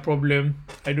 that's their problem.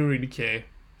 I don't really care.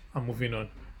 I'm moving on.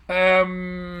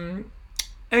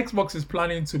 Xbox is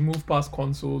planning to move past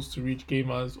consoles to reach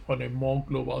gamers on a more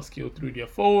global scale through their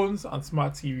phones and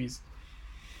smart TVs.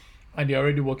 And they're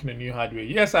already working on new hardware.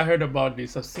 Yes, I heard about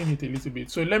this. I've seen it a little bit.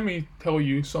 So let me tell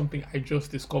you something I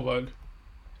just discovered.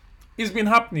 It's been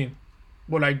happening,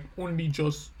 but I only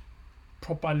just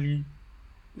properly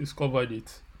discovered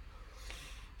it.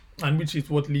 And which is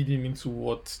what leading into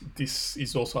what this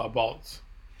is also about.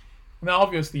 Now,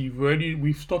 obviously,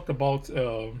 we've talked about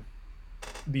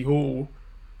the whole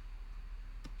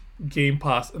Game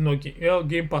Pass, no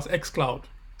Game Pass XCloud.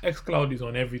 XCloud is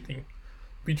on everything,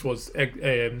 which was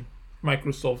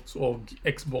Microsoft's or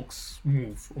Xbox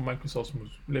move or Microsoft's move.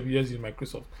 Let me just use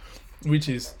Microsoft, which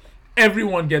is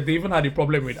everyone get. They even had a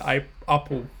problem with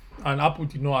Apple, and Apple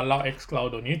did not allow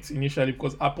XCloud on it initially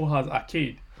because Apple has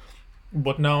Arcade.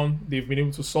 But now they've been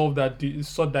able to sort that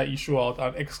issue out,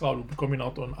 and XCloud will be coming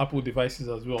out on Apple devices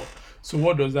as well. So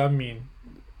what does that mean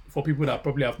for people that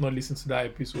probably have not listened to that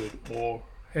episode or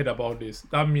heard about this?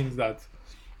 That means that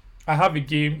I have a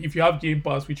game. If you have Game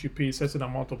Pass, which you pay a certain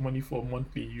amount of money for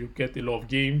monthly, you get a lot of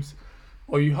games.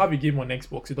 Or you have a game on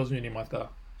Xbox, it doesn't really matter.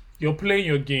 You're playing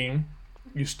your game,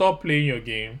 you stop playing your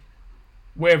game,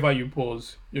 wherever you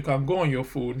pause, you can go on your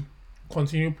phone,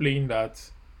 continue playing that.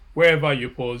 Wherever you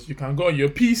pause, you can go on your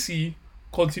PC,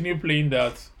 continue playing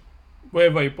that.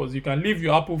 Wherever you pause, you can leave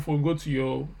your Apple phone, go to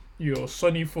your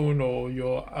Sony phone or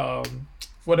your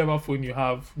whatever phone you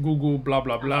have, Google, blah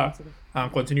blah and blah, continue.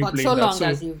 and continue But so playing that. long So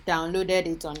as you've downloaded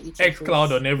it on each of xCloud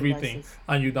those on everything, devices.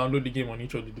 and you download the game on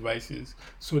each of the devices.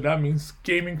 So that means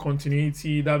gaming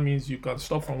continuity. That means you can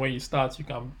stop from where you start. You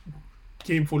can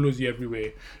game follows you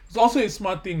everywhere. It's also a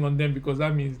smart thing on them because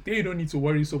that means they don't need to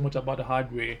worry so much about the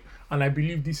hardware. And I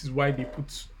believe this is why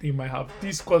they might have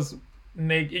this because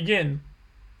again,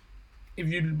 if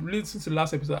you listen to the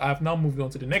last episode, I have now moved on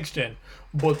to the next gen.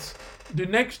 But the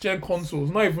next gen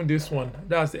consoles, not even this one,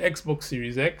 that's the Xbox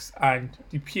Series X and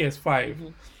the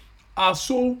PS5, are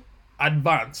so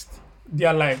advanced. They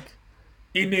are like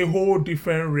in a whole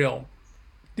different realm.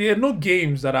 There are no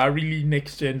games that are really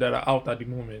next gen that are out at the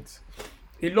moment.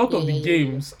 A lot of the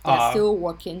games They're still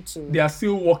working they are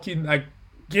still working. Like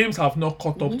games have not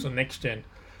caught up to next gen.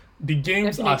 The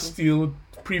games are Definitely. still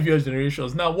previous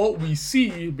generations. Now, what we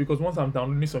see, because once I'm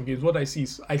downloading some games, what I see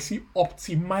is I see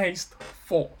optimized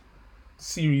for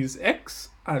Series X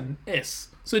and S.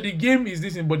 So the game is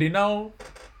this, but they now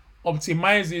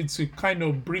optimize it to kind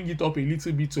of bring it up a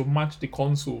little bit to match the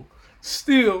console.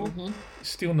 Still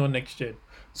not next gen.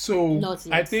 So Not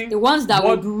yet. I think the ones that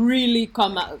what- would really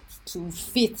come out to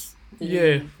fit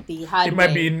the it hardware.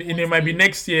 might be it might be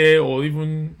next year or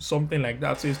even something like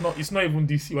that. So it's not even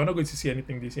this year. We're not going to see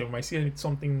anything this year. We might see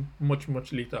something much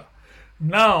later.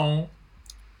 Now,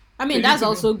 I mean, that's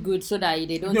also good so that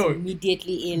they don't No,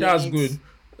 immediately alienate. that's good.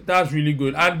 That's really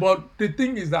good. And but the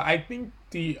thing is that I think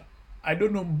I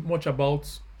don't know much about,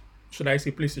 should I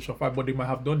say, PlayStation 5, but they might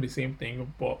have done the same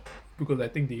thing, but because I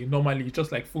think they normally,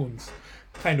 just like phones,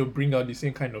 kind of bring out the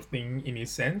same kind of thing in a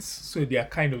sense. So they are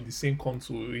kind of the same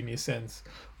console in a sense.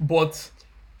 But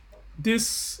this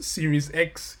Series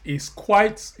X is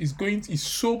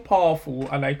so powerful,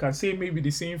 and I can say maybe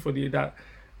the same for that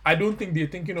I don't think they're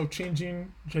thinking of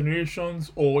changing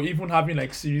generations or even having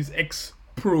like Series X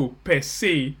Pro per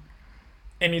se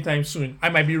anytime soon. I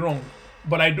might be wrong.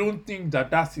 But I don't think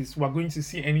that is we're going to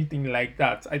see anything like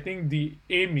that. I think the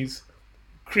aim is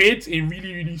create a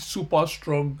really, really super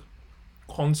strong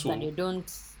That console you don't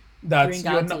that bring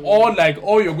you're out not, a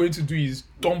all you're going to do is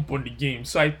dump on the game.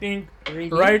 So I think really.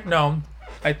 right now,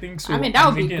 I think so. I mean, that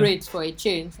And would be again, great for a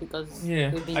change because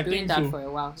yeah, we've been I doing think that so. for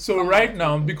a while. So Come right out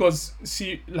now, with it. because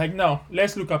see, like now,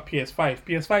 let's look at PS5.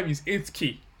 PS5 is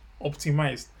 8K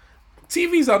optimized.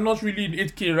 TVs are not really in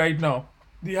 8K right now.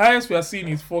 The highest we are seeing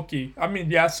is 4K. I mean,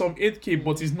 there are some 8K,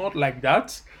 but it's not like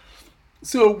that.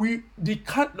 So what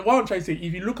I'm trying to say,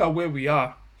 if you look at where we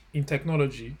are in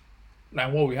technology,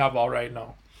 like what we have out right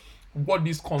now, what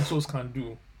these consoles can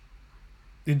do,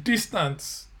 the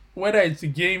distance, whether it's the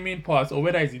gaming part or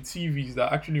whether it's the TVs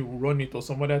that actually will run it or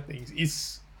some other things,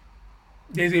 is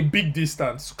there's a big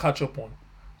distance to catch up on.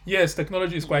 Yes,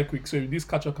 technology is quite quick, so if this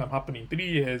catch up can happen in 3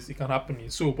 years, it can happen in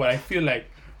so. But I feel like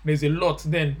there's a lot.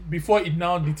 Then before it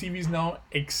now, the TVs now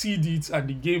exceed it, and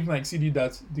the games now exceed it,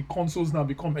 that the consoles now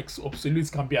become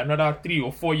obsolete. Can be another 3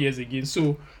 or 4 years again.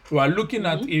 So we are looking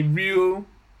at a real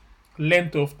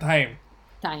length of time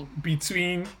Time.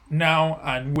 between now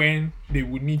and when they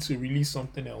would need to release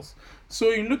something else.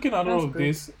 So in looking at all That's of great.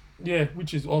 this, yeah,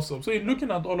 which is awesome. So in looking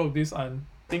at all of this and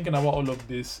thinking about all of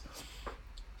this,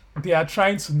 they are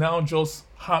trying to now just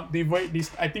have this.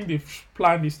 I think they've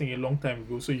planned this thing a long time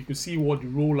ago. So you could see what the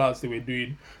rollouts they were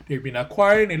doing. They've been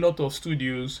acquiring a lot of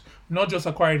studios, not just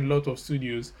acquiring a lot of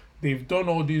studios. They've done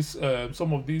all this,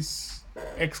 some of this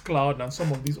xCloud and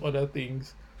some of these other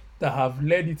things that have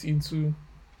led it into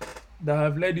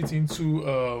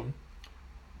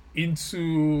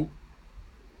into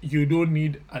you don't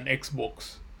need an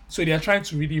Xbox. So they are trying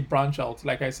to really branch out.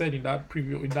 Like I said in that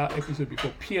episode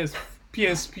before,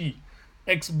 PSP,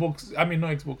 Xbox, I mean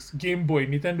not Xbox, Game Boy,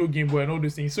 Nintendo Game Boy and all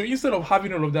those things. So instead of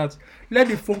having all of that, let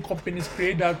the phone companies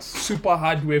create that super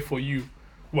hardware for you.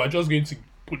 We're just going to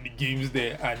put the games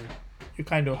there and you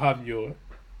kind of have your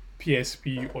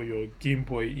PSP or your Game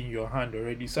Boy in your hand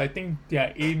already. So I think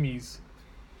their aim is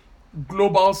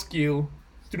global scale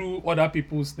through other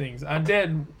people's things. And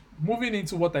then moving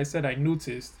into what I said, I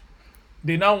noticed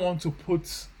they now want to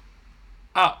put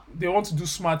they want to do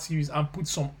smart TVs and put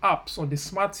some apps on the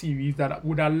smart TVs that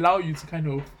would allow you to kind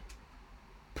of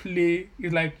play.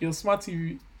 It's like your smart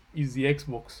TV is the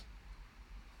Xbox,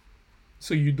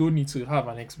 so you don't need to have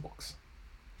an Xbox.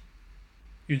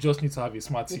 You just need to have a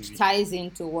smart Which TV. ties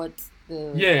into what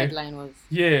the Yeah. headline was.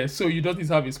 Yeah, so you don't need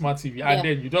to have a smart TV, and Yeah.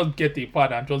 then you just get a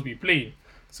pad and just be playing.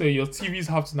 So your TVs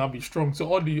have to now be strong.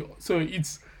 So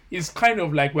it's kind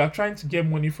of like we are trying to get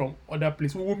money from other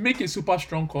places. We will make a super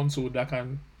strong console that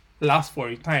can last for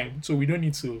a time, so we don't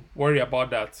need to worry about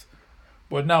that.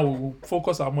 But now we will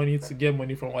focus our money to get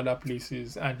money from other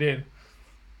places, and then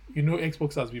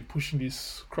Xbox has been pushing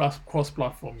this cross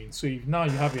platforming. So if now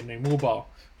you have it on a mobile,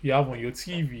 you have on your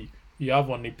TV, you have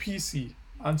on a PC,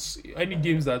 and any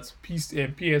games that PC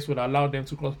and PS would allow them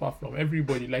to cross platform.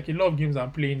 Everybody, like a lot of games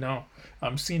I'm playing now,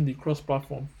 I'm seeing the cross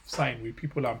platform sign with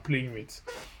people I'm playing with.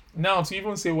 Now to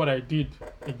even say what I did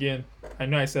again, I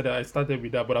know I said that I started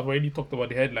with that, but I've already talked about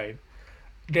the headline.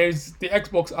 There's the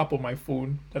Xbox app on my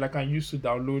phone that I can use to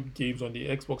download games on the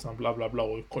Xbox and blah blah blah,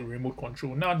 or remote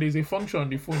control. Now there's a function on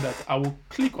the phone that I will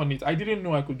click on it. I didn't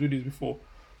know I could do this before,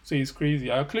 so it's crazy.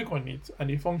 I'll click on it and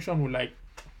the function will like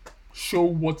show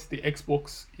what the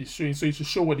Xbox is showing. So it should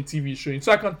show what the TV is showing.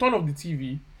 So I can turn off the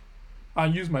TV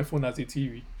and use my phone as a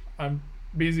TV and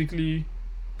basically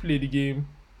play the game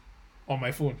on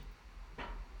my phone.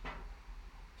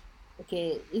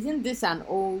 Okay, isn't this an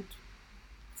old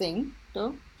thing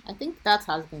though? I think that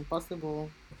has been possible.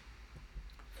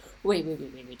 Wait.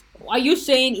 Are you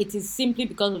saying it is simply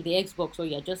because of the Xbox, or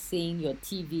you're just saying your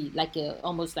TV, like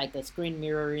almost like a screen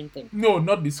mirroring thing? No,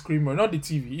 not the screamer, not the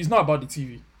TV. It's not about the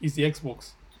TV. It's the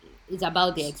Xbox. It's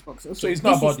about the Xbox. Okay, So it's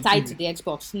not this about is the tied TV. to the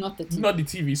Xbox, not the TV. Not the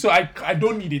TV. So I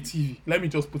don't need a TV. Let me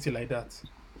just put it like that.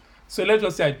 So let's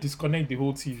just say I disconnect the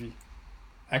whole TV.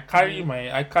 I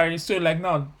carry so like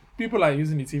now people are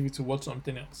using the TV to watch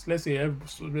something else. Let's say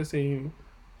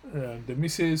the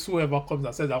missus, whoever comes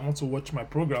and says I want to watch my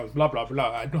programs, blah blah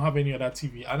blah. I don't have any other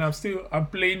TV, and I'm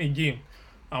playing a game.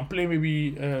 I'm playing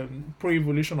maybe Pro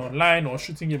Evolution Online or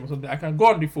shooting game or something. I can go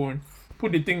on the phone,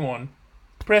 put the thing on,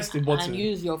 press the button, And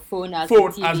use your phone as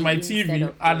my instead TV,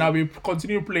 of and the- I will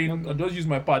continue playing. I'll just use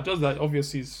my pad. Just that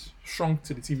obviously it's shrunk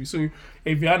to the TV. So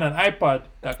if you had an iPad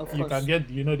that Of you course. can get,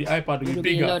 the iPad will It'll be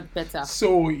be a bigger. lot better.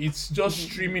 So it's just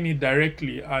streaming it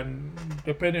directly, and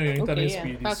depending on your internet yeah,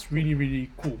 speed, that's it's really really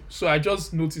cool. So I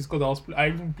just noticed because I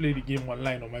even played the game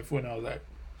online on my phone. I was like,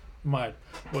 mad.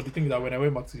 But the thing is that when I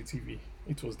went back to the TV,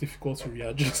 it was difficult to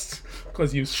readjust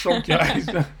because you shrunk your eyes.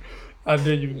 and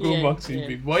then you go back to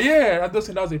it. But yeah, I just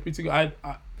think that's a pretty good.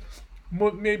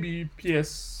 Maybe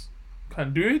PS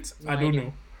can do it. No I don't idea.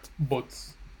 know,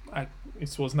 but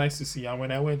it was nice to see. And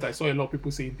when I went, I saw a lot of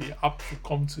people saying the app should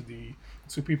come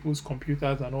to people's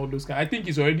computers and all those kind. I think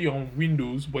it's already on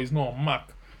Windows, but it's not on Mac.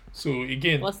 So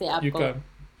again, What's the app you called? can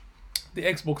the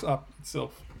Xbox app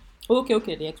itself. Okay,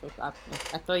 the Xbox app.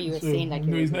 I thought you were So saying like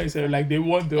no, it's not necessarily like they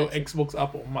want the Gotcha. Xbox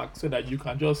app on Mac so that you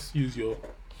can just use your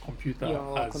computer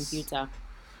your as computer.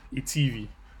 a TV.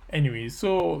 Anyway,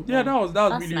 so yeah, Yeah. that was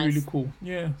That's really nice. really cool.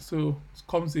 Yeah, so it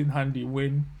comes in handy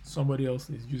when somebody else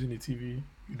is using a TV.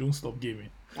 You don't stop gaming.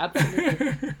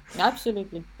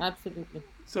 Absolutely.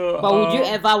 So, But would you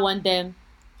ever want them?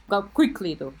 Go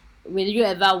quickly though. Will you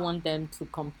ever want them to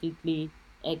completely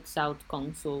X out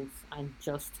consoles and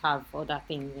just have other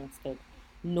things instead?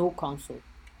 No console,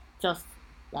 just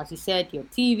as you said, your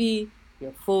TV,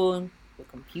 your phone, your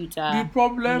computer. the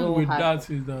problem no with hardware. that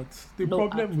is that No actual-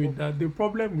 the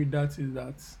problem with that is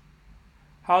that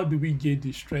how do we get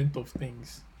the strength of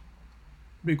things?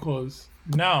 Because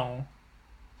now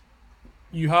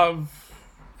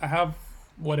I have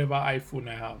whatever iPhone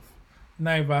I have.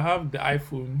 Now, if I have the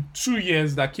iPhone 2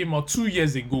 years that came out 2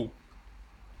 years ago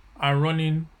and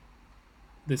running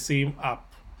the same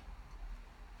app,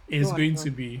 it's Go on, going go to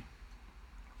on. be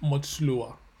much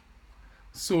slower.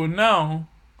 So now,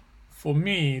 for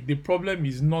me, the problem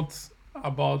is not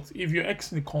about if you're X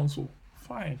the console,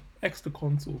 fine, X the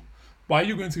console. But are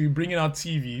you going to be bringing out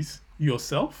TVs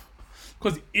yourself?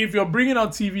 Because if you're bringing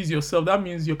out TVs yourself, that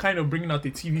means you're kind of bringing out a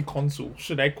TV console.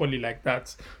 Should I call it like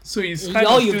that? So it's kind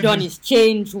All of you've still done is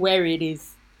change where it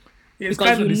is. it's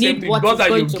because kind of you the same need thing. what But is that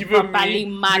going you've to given properly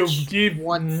me, match you've give,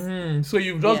 what- so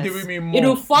you've just Yes. given me more.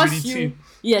 It'll force with the you. TV.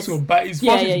 Yes. So buy it's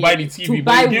Yeah, first yeah, is buy yeah. the To TV,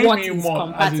 buy but you what give me is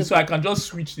more as in, so I compatible. can just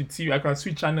switch the TV, I can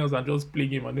switch channels and just play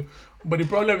game and do. But the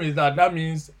problem is that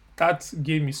means that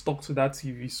game is stuck to that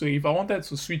TV. So if I wanted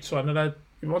to switch to another,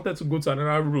 if I wanted to go to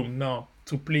another room now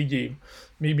to play game,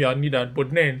 maybe I'll need that.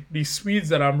 But then the speeds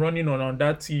that I'm running on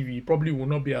that TV probably will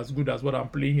not be as good as what I'm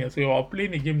playing here. So if I'm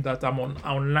playing a game that I'm on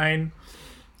online,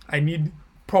 I need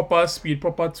proper speed,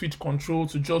 proper twitch control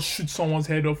to just shoot someone's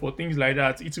head off or things like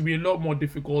that. It will be a lot more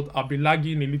difficult. I'll be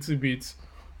lagging a little bit,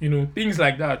 things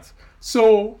like that.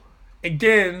 So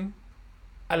again,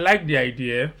 I like the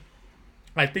idea.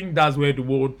 I think that's where the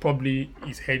world probably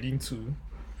is heading to.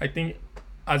 I think,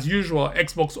 as usual,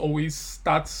 Xbox always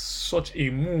starts such a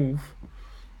move,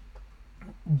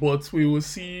 but we will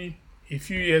see a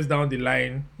few years down the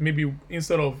line, maybe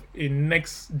instead of a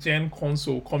next gen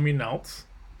console coming out,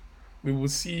 we will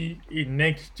see a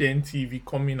next gen TV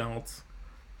coming out,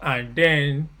 and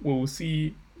then we will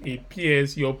see a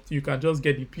PS. You can just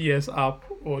get the PS app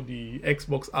or the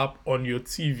Xbox app on your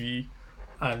TV,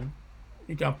 and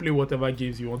you can play whatever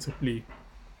games you want to play,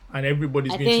 and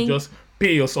everybody's I going to think- just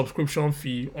pay your subscription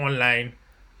fee online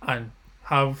and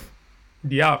have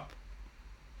the app.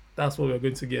 That's what we're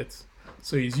going to get.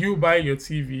 So it's you buying your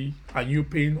TV and you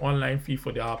paying online fee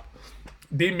for the app.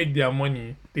 They make their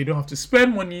money. They don't have to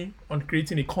spend money on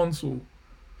creating a console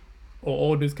or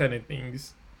all those kind of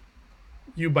things.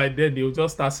 You by then they'll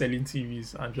just start selling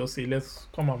TVs and just say, let's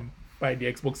come and buy the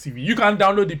Xbox TV. You can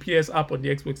download the PS app on the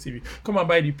Xbox TV. Come and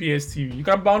buy the PS TV. You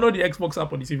can download the Xbox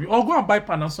app on the TV. Or go and buy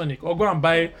Panasonic. Or go and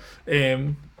buy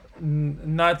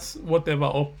Nat whatever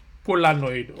or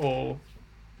Polanoid or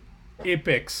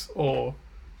Apex or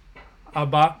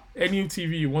Abba, any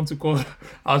TV you want to call,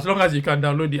 as long as you can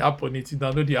download the app on it, you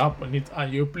download the app on it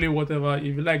and you play whatever. If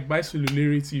you like, buy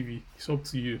Sululere TV. It's up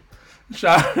to you.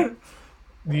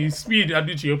 The speed at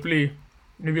which you play.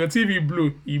 If your TV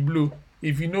blow, it blow.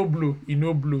 If you no blow, it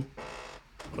no blow.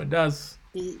 But that's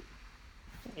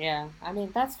Yeah, I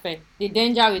mean that's fair. The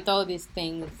danger with all these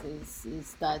things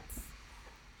is that,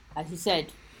 as you said,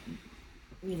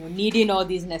 needing all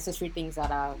these necessary things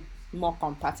that are more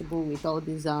compatible with all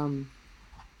these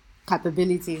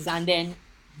capabilities, and then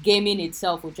gaming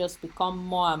itself will just become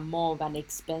more and more of an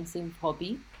expensive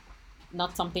hobby,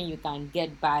 not something you can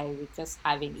get by with just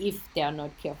having if they are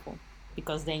not careful,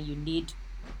 because then you need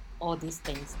all these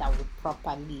things that would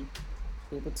properly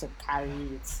be able to carry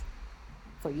it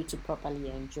for you to properly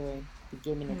enjoy the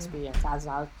gaming experience as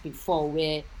out before,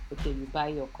 where okay, you buy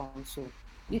your console,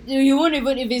 you won't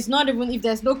even, if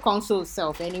there's no console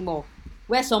itself anymore,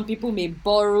 where some people may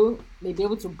be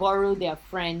able to borrow their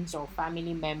friends or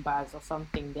family members or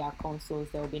something their consoles.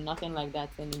 There will be nothing like that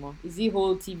anymore. Is the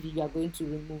whole TV you are going to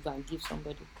remove and give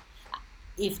somebody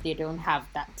if they don't have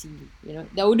that TV?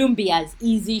 There wouldn't be as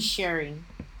easy sharing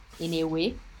in a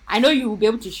way. I know you will be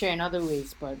able to share in other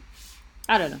ways, but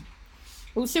I don't know.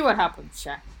 We'll see what happens,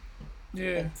 Sha.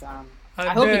 yeah. But, And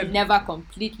I hope then it never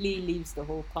completely leaves the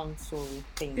whole console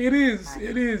thing. it is, And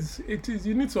it is, it is.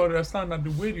 You need to understand that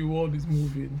the way the world is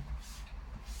moving,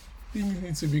 things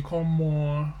need to become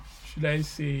more. Should I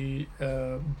say?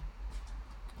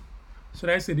 Should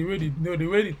I say the way the no the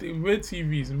way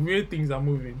TVs, the way things are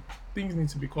moving, things need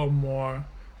to become more.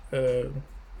 Uh,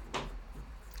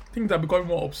 things are becoming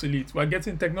more obsolete. We're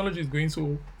getting technology is going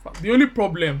so fast. The only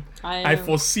problem I know.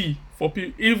 foresee for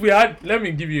people, if we had, let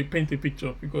me give you paint a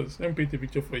picture because let me paint a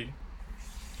picture for you.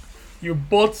 You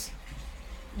bought,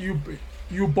 you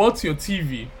you bought your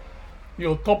TV,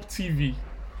 your top TV.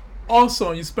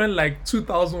 Also, you spend like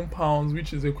 £2,000,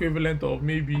 which is equivalent of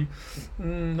maybe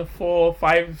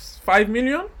 5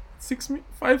 million,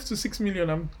 5 to 6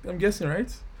 million. I'm guessing, right?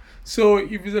 So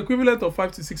if it's equivalent of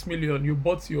 5 to 6 million, you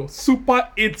bought your super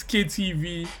 8K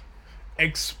TV,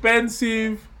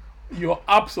 expensive, your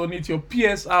apps on it, your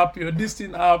PS app, your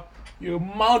Disney app. You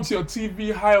mount your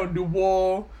TV high on the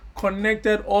wall,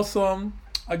 connected, awesome.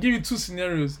 I'll give you two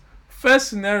scenarios. First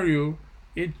scenario,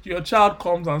 your child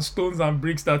comes and stones and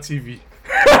breaks that TV.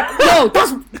 No,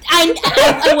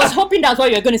 I was hoping that's what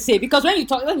you were going to say, because when you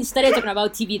started talking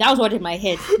about TV, that was what in my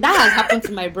head. That has happened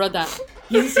to my brother.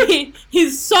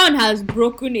 His son has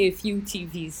broken a few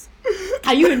TVs.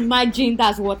 Can you imagine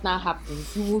that's what now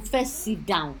happens? You will first sit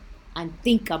down and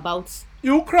think about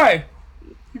You'll cry.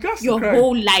 You got your cry.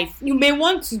 whole life. You may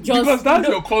want to just Because that's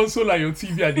your console and your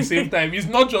TV at the same time. It's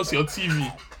not just your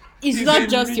TV. It's not a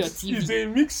just mix, your TV. It's a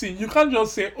mixing. You can't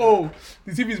just say, oh,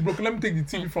 the TV is broken, let me take the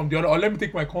TV from the other, or let me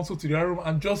take my console to the other room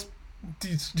and just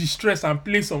distress and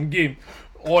play some game,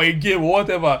 or a game, or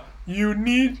whatever. You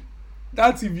need,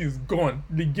 that TV is gone.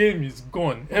 The game is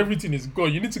gone. Everything is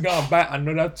gone. You need to go and buy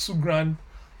another $2,000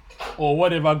 or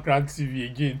whatever grand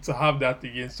TV again to have that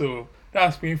again. So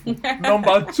that's painful.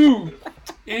 Number two,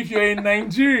 if you're in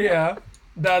Nigeria,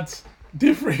 that's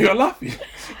different. You're laughing.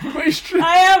 Very straight.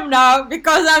 I am now,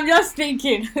 because I'm just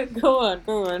thinking. Go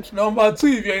on. Number two,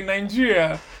 if you're in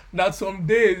Nigeria, that some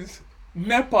days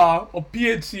NEPA or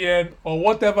PHCN or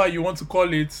whatever you want to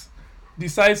call it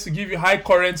decides to give you high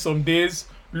current some days,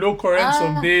 low current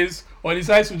some days, or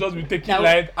decides to just be taking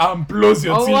light and blows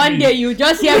your TV. One day you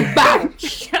just hear bang.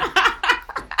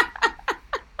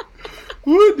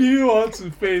 Who do you want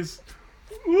to face?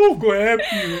 Who go help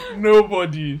you?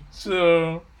 Nobody.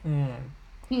 So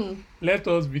let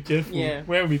us be careful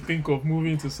when we think of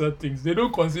moving to certain things. They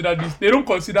don't consider this. They don't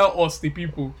consider us the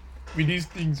people with these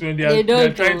things when they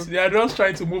are just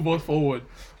trying to move us forward.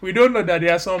 We don't know that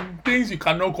there are some things you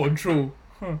cannot control.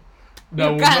 That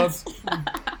You will can't.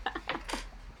 not.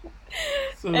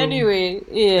 So, Anyway,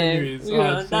 anyways, we were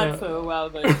on that for a while,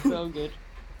 but it's all good.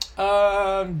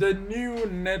 The new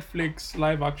Netflix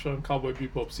live-action Cowboy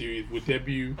Bebop series will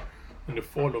debut in the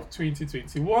fall of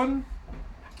 2021.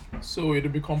 So it'll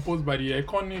be composed by the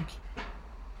iconic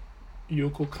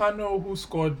Yoko Kanno, who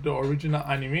scored the original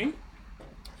anime.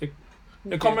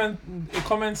 A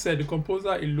comment said the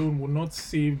composer alone will not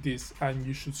save this, and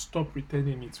you should stop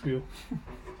pretending it will.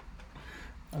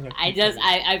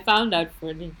 I found that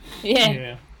funny.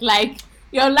 Yeah. Like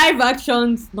your live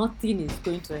actions, nothing is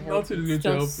going to help. Nothing is going to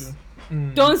help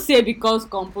you. Don't say because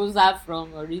composer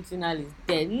from original is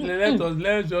dead.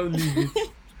 Let's just leave it.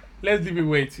 Let's leave it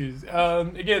where it is.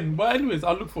 Again, but anyways,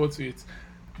 I'll look forward to it.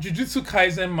 Jujutsu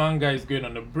Kaisen manga is going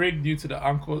on a break due to the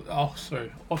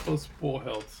author's poor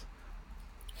health.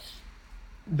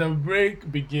 The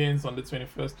break begins on the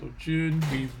 21st of June.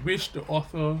 We wish the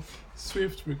author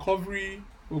swift recovery.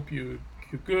 Hope you're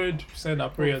good. Send our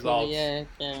prayers out. Yeah.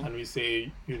 And we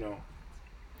say,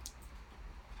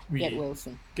 Get well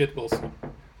soon. Get well soon.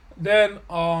 Then,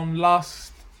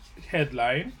 last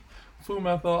headline: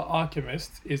 Fullmetal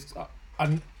Alchemist is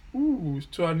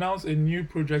to announce a new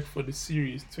project for the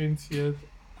series 20th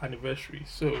anniversary.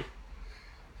 So,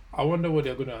 I wonder what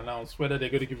they're going to announce. Whether they're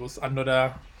going to give us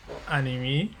another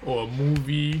anime or a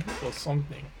movie or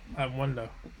something. I wonder.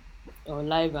 Or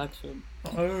live action.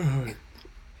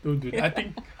 Don't do that.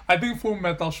 I think Full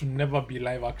Metal should never be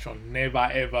live action. Never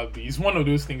ever be. It's one of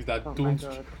those things that don't.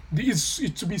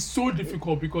 It to be so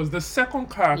difficult because the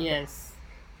second character. Yes.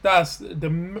 That's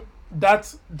the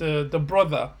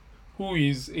brother who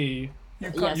is a.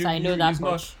 I know that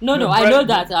much. I brother, know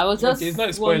that. I was just. Okay, it's not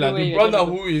a spoiler. The brother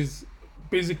who is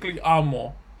basically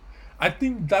Armor. I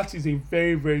think that is a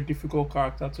very, very difficult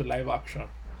character to live action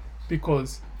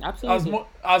because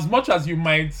as much as you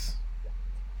might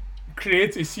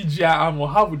create a CGI Armor,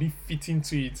 how would he fit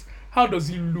into it? How does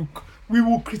he look? We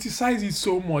will criticize it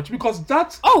so much because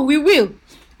that. Oh, we will.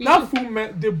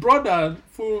 The brother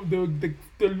for the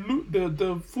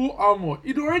full Armor,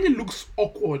 it already looks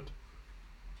awkward.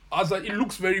 it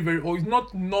looks very very old. It's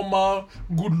not normal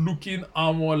good looking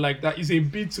armor like that. It's a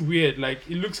bit weird. Like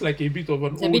it looks like a bit of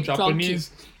an It's a old bit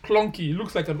Japanese clunky. It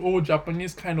looks like an old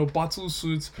Japanese kind of battle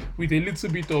suit with a little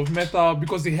bit of metal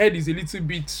because the head is a little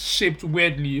bit shaped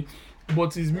weirdly,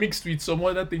 but it's mixed with some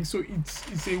other things. So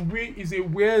it's a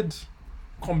weird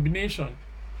combination.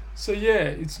 So yeah,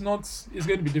 it's going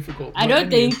to be difficult. I But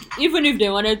don't anyway. think, even if they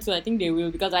wanted to, I think they will,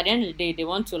 because at the end of the day, they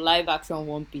want to live action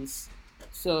One Piece.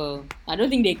 So I don't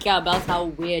think they care about how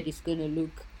weird it's gonna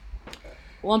look.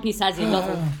 One Piece has a lot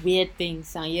of weird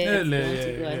things, and yeah, if they want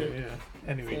to go ahead.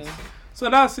 Yeah. Anyways, so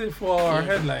that's it for our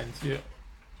headlines.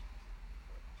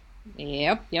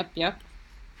 Yeah. Yep.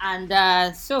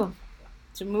 And so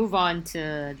to move on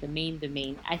to the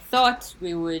main, I thought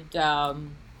we would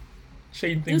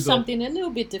Shane do things up. something a little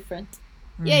bit different.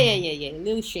 Yeah. A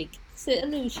little shake. A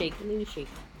little shake.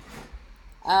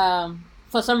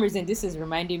 For some reason, this is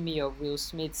reminding me of Will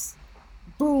Smith's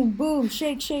 "Boom Boom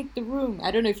Shake Shake the Room." I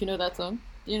don't know if you know that song.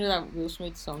 Do you know that Will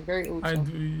Smith song? Very old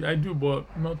song. I do, but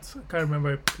I can't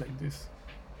remember it like this.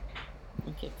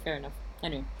 Okay, fair enough.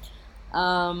 Anyway,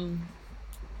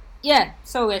 yeah.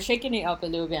 So we're shaking it up a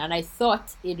little bit, and I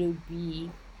thought it would be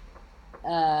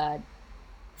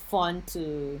fun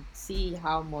to see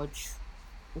how much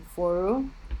Uforo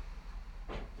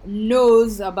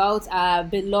knows about our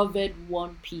beloved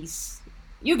One Piece.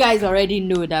 You guys already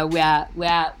know that we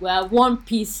are One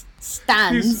Piece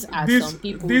stans, as some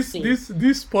people say.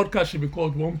 This podcast should be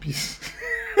called One Piece.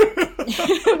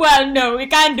 Well, no, we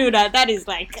can't do that. That is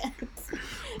like.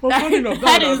 Well, funny enough,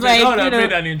 that is like, that would you have know,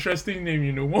 made an interesting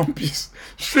name, One Piece.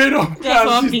 Straight up. yeah, that's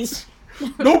One it. Piece.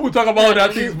 No one talk about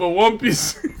other things but One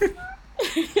Piece.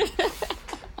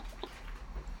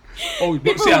 Oh,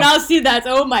 People will now see that.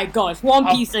 Oh my gosh, One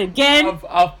Piece again.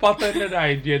 I've patented the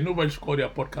idea. Nobody should call their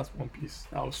podcast One Piece.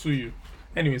 I'll sue you.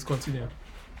 Anyways, continue.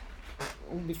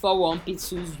 Before One Piece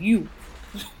sues you.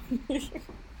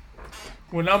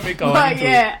 We'll now make our But intro.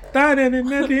 yeah.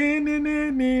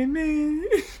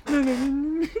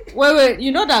 Wait,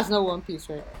 you know that's not One Piece,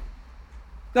 right?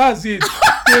 That's it.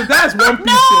 Yeah, that's One Piece.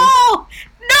 No!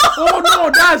 Oh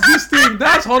no, that's this thing.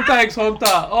 That's Hunter x Hunter.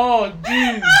 Oh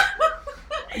jeez.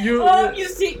 You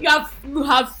see, you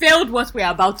have failed what we're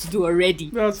about to do already.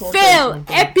 That's what Fail! I'm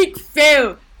Epic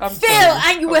fail! I'm Fail! sorry.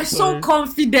 And you I'm were so sorry.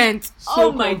 confident. So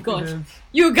Oh my gosh. confident.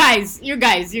 You guys,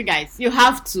 you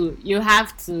have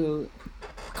to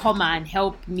come and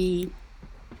help me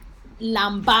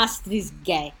lambast this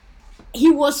guy. He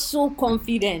was so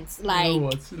confident, like. You know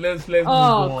what? Let's move Oh,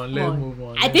 on. come Let's on. move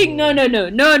on. I think no.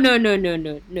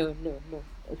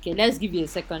 Okay, let's give you a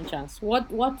second chance.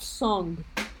 What song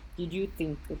did you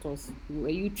think it was? Were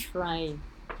you trying?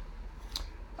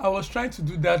 I was trying to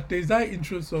do that. There's that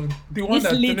intro song. The one This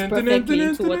that leads perfectly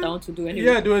into what I want to do anyway.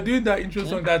 Yeah, they were doing that intro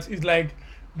song that is like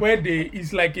where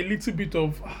it's like a little bit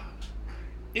of.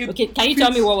 Okay, can you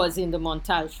tell me what was in the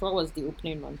montage? What was the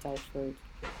opening montage for it?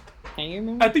 Can you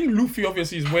remember? I think Luffy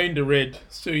obviously is wearing the red,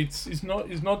 so it's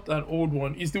not an old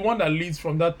one. It's the one that leads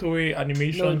from that Toei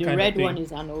animation. No, the kind red of thing. one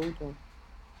is an old one.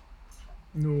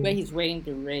 No, Where he's wearing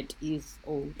the red is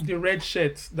old. the red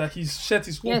shirt that his shirt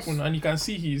is Yes. open and you can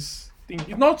see his thing.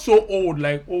 It's not so old.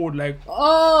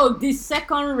 Oh, the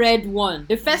second red one.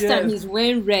 The first time Yes. he's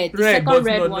wearing red. The Red, second but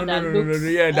red no, one no, that no, no, looks no,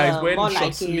 yeah, that is wearing more the like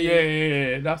shorts. a...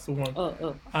 Yeah, that's the one.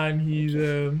 Oh.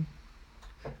 And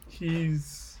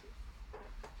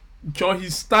John, he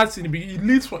starts in the beginning. It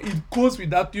leads from. It goes with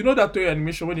that. You know that Toei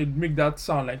animation when they make that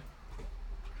sound like.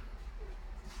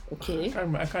 Okay.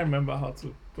 I can't remember how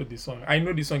to put the song. I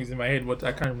know the song is in my head, but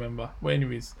I can't remember. But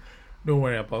anyways, don't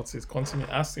worry about it. Continue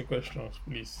asking questions,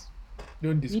 please.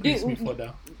 Don't disgrace me for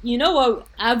that. You know what?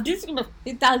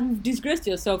 It has disgraced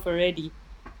yourself already.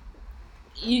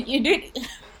 You did.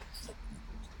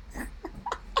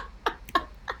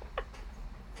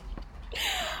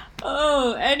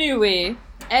 Oh, anyway,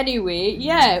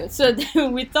 yeah. So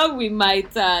we thought we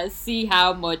might see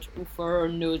how much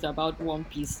Uforo knows about One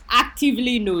Piece.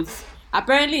 Actively knows.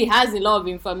 Apparently, he has a lot of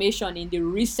information in the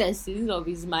recesses of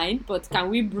his mind. But can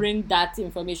we bring that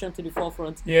information to the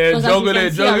forefront? Yeah, 'Cause juggle as it, you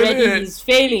can see juggle already, it. he's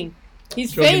failing.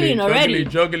 He's failing already.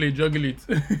 Juggle it.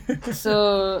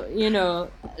 So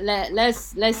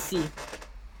let's see.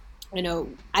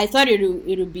 I thought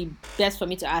it would be best for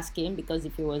me to ask him, because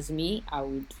if it was me, I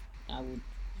would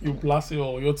You blast it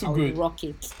all. You're too I would good. rock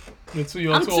it. I'm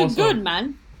too I'm too awesome. good,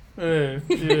 man. Yeah.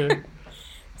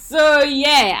 So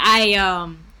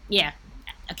yeah.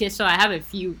 Okay, so I have a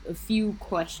few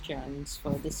questions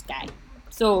for this guy.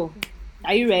 So,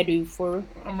 are you ready for?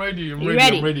 I'm ready. You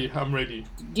ready? I'm ready.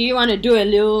 Do you want to do a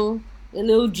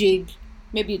little jig,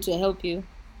 maybe to help you?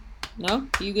 No,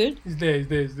 you good? It's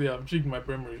there. I'm checking my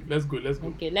memory. Let's go.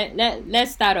 Okay,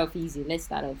 let's start off easy. Let's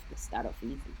start off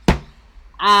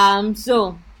easy.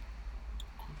 So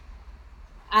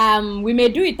we may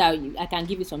do it without you. I can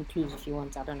give you some clues if you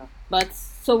want. I don't know. But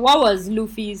so, what was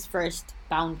Luffy's first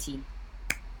bounty,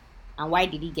 and why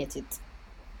did he get it?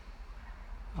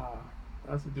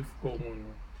 That's a difficult one.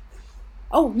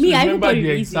 Oh, me, I remember thought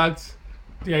the it was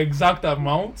the exact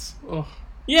amount. Oh,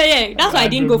 yeah. That's why I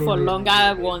didn't go for no.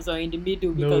 longer ones or in the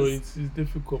middle because no, it's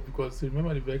difficult because to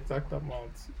remember the exact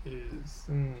amount is.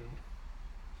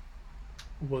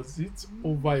 Was it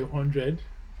over 100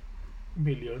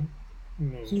 million?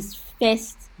 No. his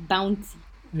first bounty.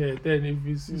 Yeah, then if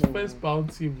it's his first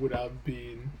bounty would have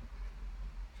been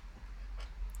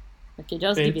Okay,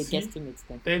 just give a 30? guesstimate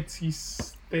then.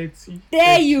 30.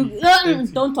 There you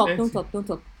 30, don't talk.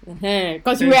 30.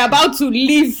 Because you were about to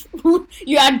leave.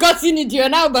 You had gotten it, you're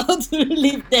now about to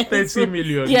leave there. 30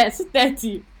 million. Yes,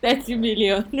 30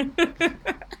 million.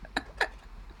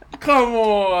 Come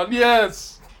on,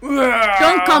 yes.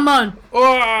 Don't come on. Look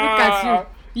at you.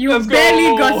 You Let's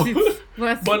barely go. got it.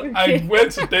 But I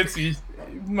went to 30.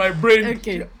 My brain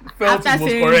Okay. felt After it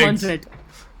was saying correct. 100.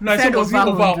 No, I said said was over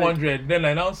over 100. 100. Then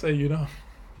I now say,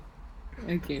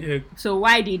 Okay. Yeah. So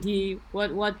why did he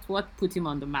what put him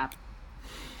on the map?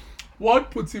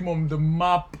 What put him on the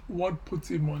map?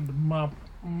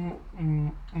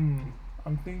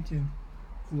 I'm thinking,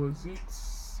 was it?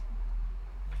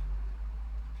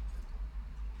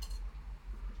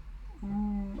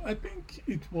 I think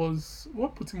it was.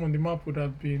 What put him on the map would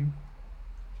have been.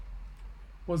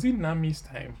 Was it Nami's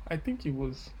time? I think it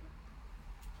was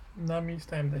Nami's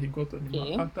time that he got on the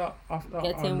Okay. map. After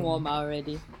Getting Arlong. warm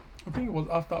already. I think it was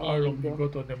after There you Arlong he go.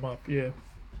 got on the map. Yeah.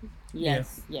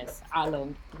 Yes.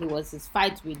 Arlong. It was his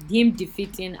fight with him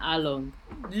defeating Arlong.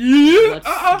 Yeah.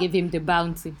 What give him the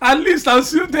bounty. At least I'm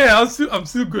still there. I'm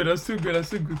still good.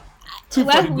 Two for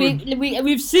Well, the good.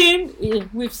 we've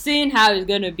seen how it's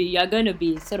gonna be. You're gonna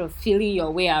be sort of feeling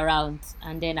your way around,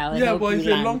 and then I'll Yeah, help but you it's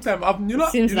land. a long time.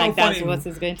 Seems you know like that's funny, what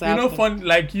is going to You know, happen. fun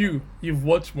like you've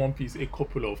watched One Piece a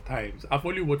couple of times. I've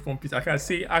only watched One Piece. I can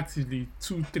say actively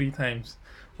 2-3 times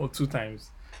or 2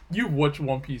 times. You've watched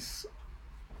One Piece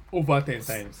over 10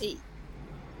 times.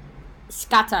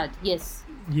 Scattered, yes.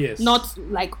 Yes. Not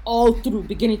like all through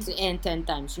beginning to end 10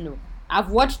 times. No, I've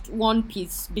watched One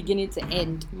Piece beginning to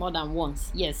end more than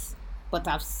once. Yes, but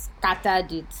I've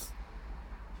scattered it.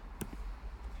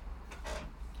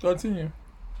 Continue.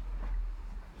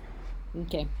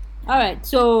 Okay. All right.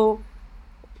 So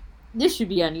this should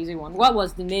be an easy one. What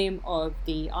was the name of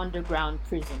the underground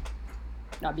prison?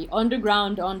 That'll be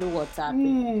underground, underwater.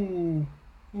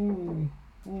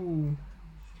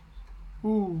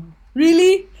 Ooh.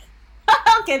 Really?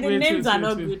 Okay, the Wait, names wait, are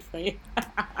not wait. good for you.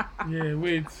 Yeah,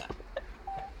 wait.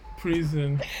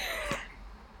 Prison.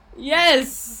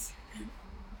 Yes.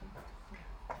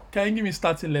 Can you give me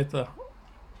starting letter?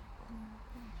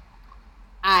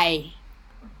 I.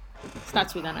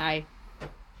 Starts with an I.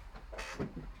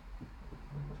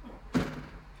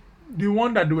 The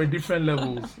one that there were different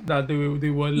levels. That they were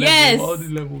levels, Yes. all the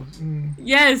levels.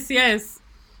 Yes.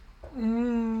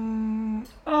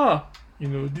 You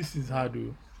know, this is hard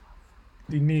though.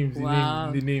 The names,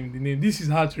 Wow. the name. This is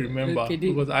hard to remember Okay,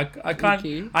 because I can't.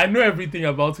 okay. I know everything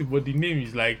about it, but the name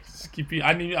is like skipping.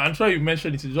 I'm sure you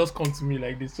mentioned it. It just come to me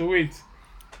like this. So wait.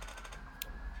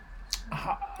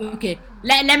 Okay.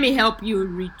 Let me help you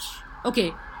reach.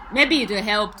 Okay. Maybe it'll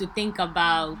help to think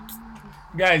about.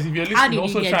 Guys, if you're How listening, did he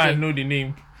also get try there? and know the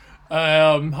name.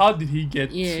 How did he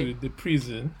get Yeah. to the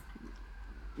prison?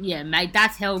 Yeah, might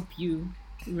that help you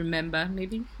remember?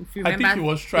 Maybe if you I think remember he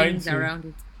was trying things to- around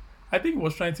it. I think he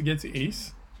was trying to get to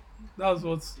Ace. That was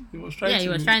what he was trying Yeah, to. he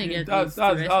was trying to get That's Ace to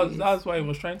rescue Ace. that's why he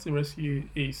was trying to rescue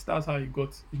Ace. That's how he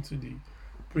got into the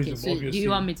prison. Okay, so do obviously. you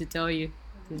want me to tell you?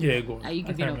 Yeah, go on. Are you I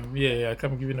giving can't up? remember. Yeah, I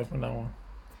can't giving up on that one.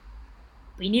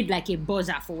 We need like a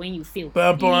buzzer for when you fail.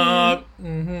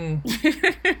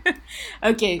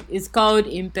 Okay, it's called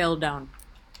Impel Down.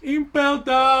 Impel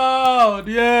down.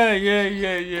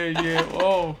 Yeah.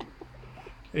 Oh.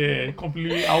 Yeah,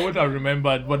 completely. I would have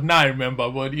remembered, but now I remember.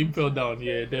 But Impel down,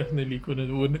 yeah, definitely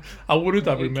couldn't. I wouldn't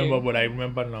have Okay. remembered, but I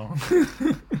remember now.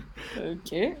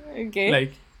 Okay.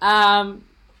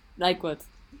 Like what?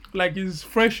 like it's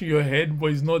fresh in your head,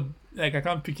 but it's not like I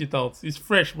can't pick it out. It's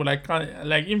fresh, but I can't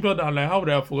like Impel down. Like how would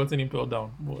I have forgotten Impel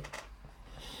down? But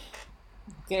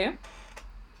Okay.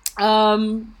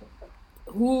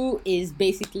 Who is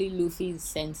basically Luffy's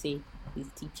sensei, his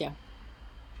teacher?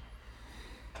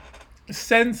 I know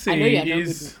Sensei you're not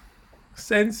is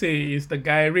Sensei is the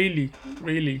guy. Really,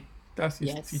 that's his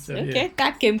Yes. teacher. Okay, Yeah.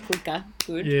 that came quicker.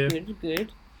 Good. Yeah.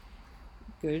 Good.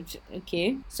 Good.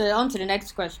 Okay. So on to the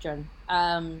next question.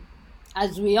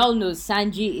 As we all know,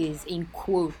 Sanji is in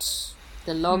quotes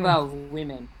the lover of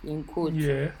women in quotes.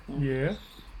 Yeah.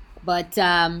 But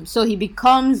so he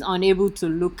becomes unable to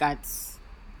look at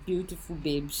beautiful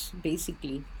babes,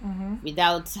 basically,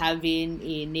 without having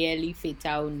a nearly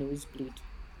fatal nosebleed.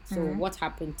 So what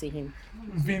happened to him?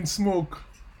 Vince Smoke.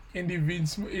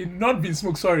 Not Vince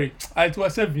Smoke, sorry. I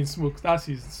said Vince Smoke, that's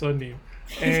his surname.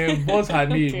 What's her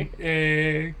name?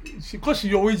 Because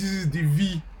she always uses the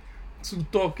V to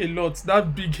talk a lot.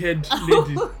 That big head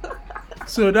lady.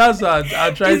 So that's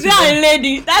I tried. Is that a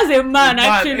lady? That's a man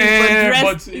actually.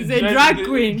 But he's a drag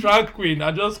queen. Drag queen.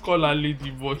 I just call her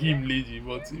lady, but him lady.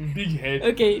 But big head.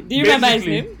 Okay. Do you remember his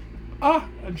name?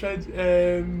 I'm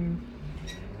trying.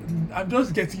 I'm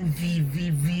just getting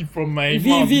V from my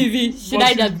mouth. V. Should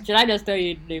I just tell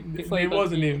you the name before you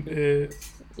what's the name?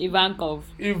 Ivankov.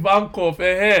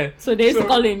 So they used to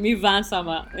call him Ivan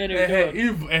Sama.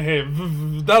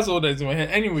 That's all that's in my head.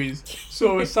 Anyways,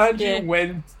 so Sanji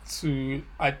went to,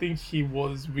 I think he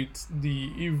was with the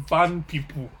Ivan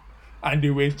people, and they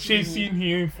were chasing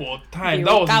him for time.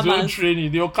 That was his own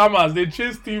training. The Okamas, they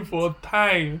chased him for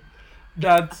time.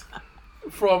 That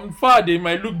from far they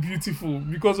might look beautiful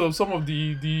because of some of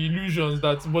the illusions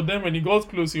but then when he got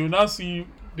close, you will now see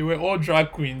they were all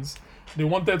drag queens. They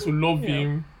wanted to love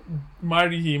him,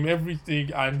 marry him,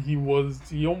 everything, and he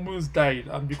almost died,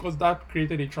 and because that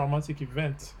created a traumatic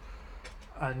event,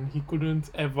 and he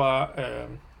couldn't ever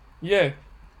he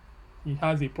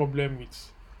has a problem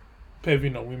with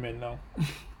perving on women now.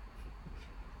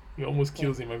 He almost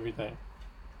kills him every time.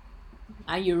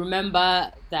 And you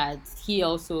remember that he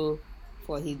also,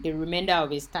 for the remainder of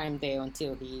his time there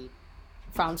until he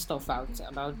found stuff out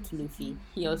about Luffy,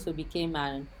 he also became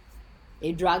a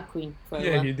drag queen for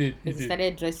a while. He did. He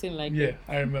started dressing like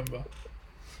I remember.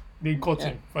 They caught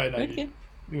him finally. Okay.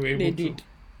 They were able to.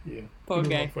 Yeah. Poor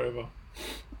guy. Forever.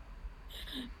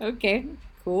 Okay,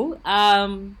 cool.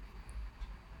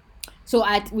 So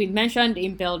we mentioned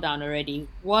Impel Down already.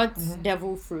 What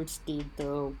devil fruits did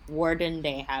the warden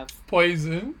there have?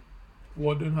 Poison.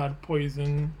 Warden had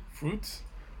poison fruit,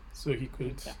 so he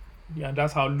could. Yeah, and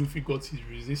that's how Luffy got his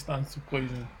resistance to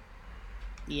poison.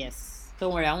 Yes.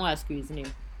 Don't worry, I won't ask you his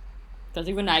name, because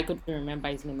even I couldn't remember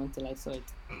his name until I saw it.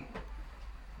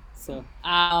 So,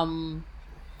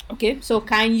 okay. So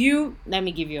can you? Let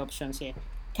me give you options here.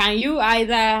 Can you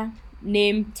either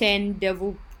name 10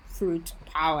 devil fruit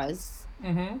powers?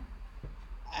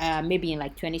 Maybe in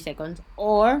like 20 seconds,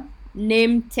 or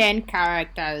name 10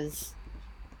 characters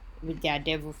with their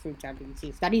devil fruit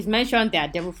abilities. That is, mention their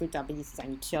devil fruit abilities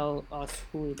and tell us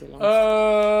who it belongs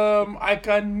to. I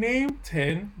can name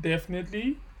 10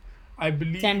 definitely. I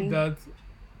believe 10. That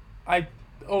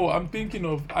I'm thinking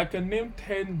of, I can name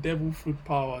 10 devil fruit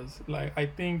powers. Like, I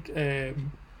think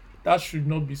that should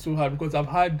not be so hard, because I've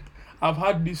had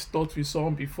this thought with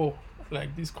someone before,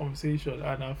 like this conversation,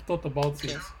 and I've thought about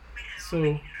it.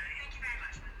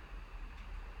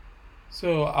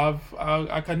 So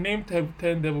I can name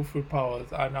 10 devil fruit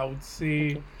powers, and I would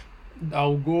say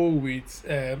I'll go with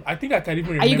I think I can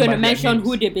even remember. Are you going to mention names.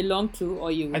 who they belong to,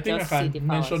 or you I think just I say the can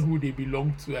powers? mention who they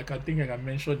belong to. I can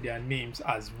mention their names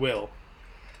as well.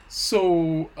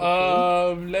 So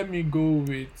let me go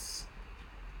with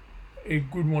a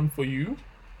good one for you.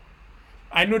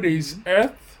 I know there is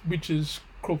Earth, which is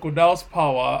Crocodile's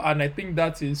power, and I think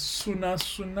that is Suna.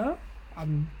 I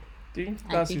think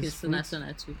it's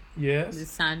Suna too. Yes. The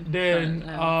sand. Then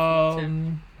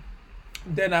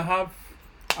then I have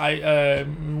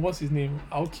what's his name?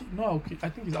 Aoki. I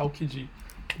think it's Aokiji,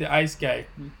 the ice guy,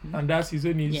 and that's his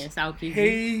own is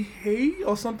Aokiji. Hey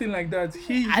or something like that.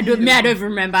 I don't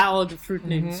remember all the fruit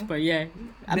names, but yeah.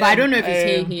 Then, but I don't know if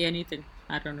it's hey anything.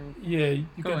 I don't know. Yeah,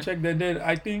 you can check that. Then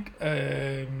I think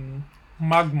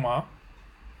Magma,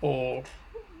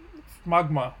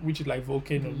 which is like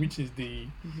volcano, which is the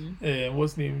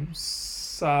what's name,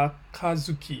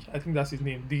 Sakazuki. I think that's his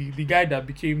name. The guy that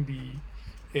became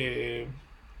the.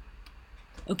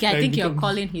 Okay, I think you're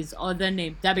calling his other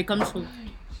name. That becomes who?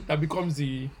 That becomes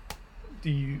the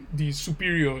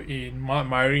superior in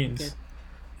Marines.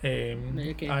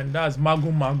 Okay. And that's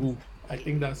Magu. I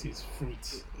think that's his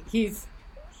fruit.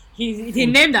 The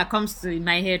name that comes to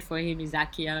my head for him is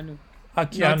Akiano.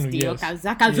 Yes.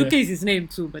 Sakazuki is his name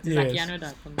too, but it's Akiano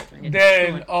that comes to my head.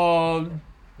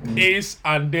 Then Ace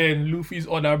and then Luffy's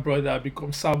other brother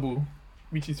becomes Sabo,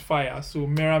 which is fire. So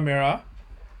Mera,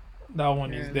 that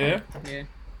one is there. Yeah.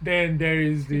 Then there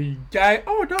is the guy.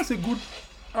 Oh, that's a good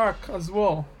arc as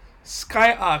well.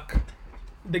 Sky Arc,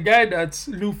 the guy that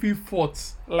Luffy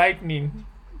fought, Lightning.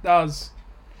 That's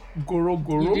Goro.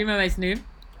 You remember his name?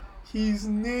 His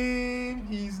name.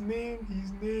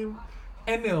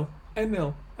 Enel.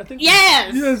 I think.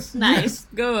 Yes. Yes. Nice. Yes.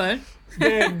 Go on.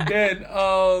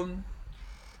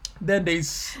 Then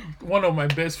there's one of my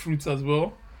best fruits as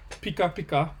well, Pika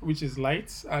Pika, which is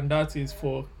light, and that is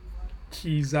for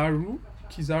Kizaru.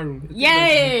 I think that's it.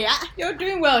 Yay! You're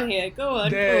doing well here. Go on.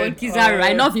 Then, Kizaru.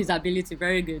 I love his ability.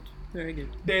 Very good. Very good.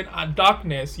 Then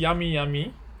darkness,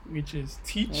 Yummy, which is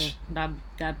Teach. That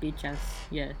bitch has,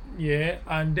 yeah. Yeah,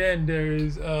 and then there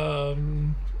is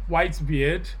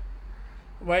Whitebeard.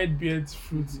 Whitebeard's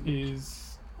fruit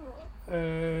is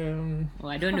Oh,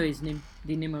 I don't know his name.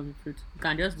 The name of the fruit. You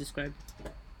can just describe.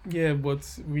 yeah,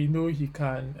 but we know he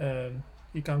can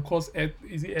cause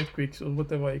earthquakes or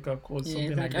whatever he can cause, Yeah,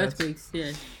 something like like that. earthquakes.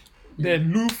 Yeah.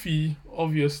 Then Luffy,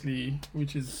 obviously,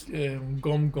 which is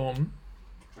Gum.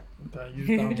 We can use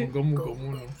that one, Gomu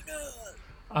Gomu. No.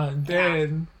 And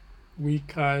then we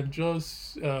can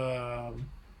just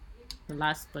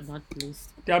Last but not least.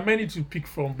 there are many to pick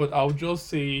from, but I'll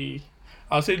say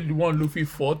the one Luffy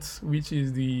fought, which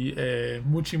is the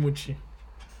Mochi Mochi.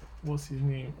 What's his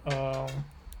name?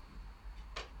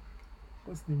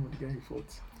 What's the name of the guy he fought?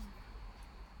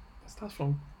 It starts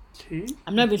from K.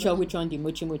 I'm not even sure which one the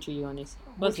Mochi Mochi you honest.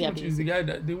 What's the Mochi Mochi is the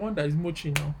ability? guy the one that is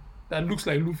Mochi now. That looks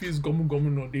like Luffy's Gomu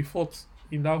Gomu no. They fought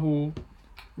in that whole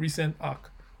recent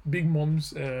arc. Big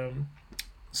Mom's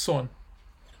son.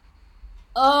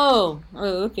 Oh,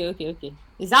 okay.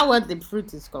 Is that what the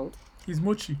fruit is called? He's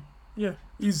Mochi. Yeah.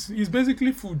 He's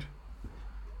basically food.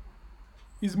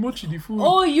 He's Mochi the food.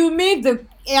 Oh, you mean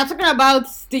you're talking about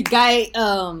the guy,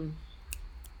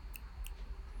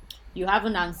 you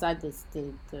haven't answered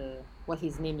the what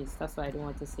his name is. That's why I don't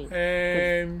want to say.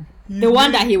 The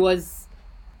one that he was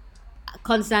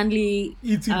constantly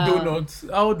eating donuts.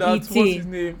 How that? What's his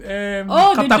name? the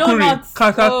Katakuri. donuts.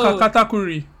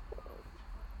 Katakuri.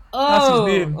 That's his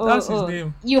name. Oh, That's oh. his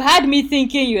name. You had me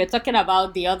thinking you were talking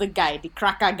about the other guy, the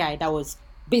cracker guy that was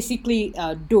basically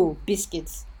dough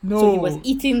biscuits. No. So he was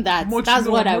eating that. That's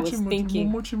what I was thinking.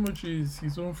 Mochi is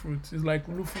his own fruit. It's like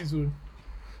Luffy's own,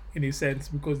 in a sense,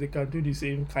 because they can do the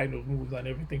same kind of moves and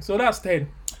everything. So that's 10.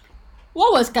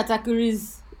 What was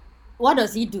Katakuri's? What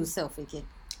does he do self again?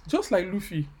 Just like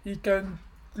Luffy, he can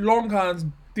long hands,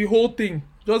 the whole thing,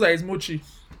 just like his Mochi.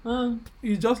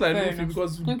 He's just like Fair Luffy enough.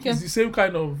 because Okay. it's the same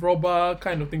kind of rubber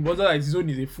kind of thing, but just like his own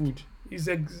is a food. It's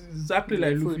exactly Yeah,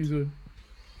 like food. Luffy's own.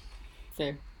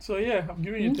 Fair. So yeah, I'm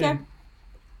giving you Okay. 10.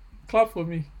 Clap for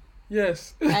me.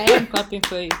 Yes. I am clapping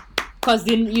for you. Because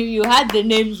you had the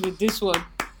names with this one.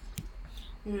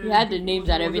 You had the names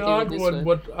and It was a everything hard with this one.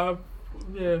 But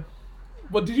yeah.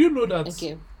 But did you know that?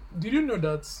 Okay. Did you know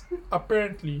that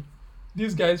apparently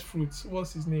this guy's fruits?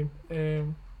 What's his name?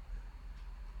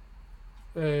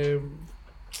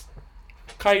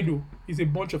 Kaido is a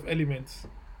bunch of elements.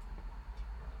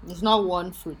 It's not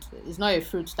one fruit. It's not a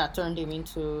fruit that turned him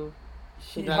into...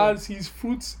 He Yeah. has his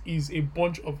fruits is a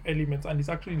bunch of elements, and it's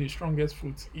actually the strongest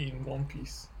fruit in One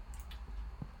Piece.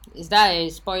 Is that a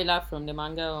spoiler from the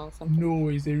manga or something? No,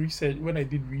 it's a research. When I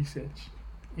did research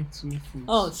into fruits.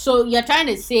 Oh, so you're trying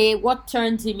to say what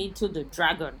turns him into the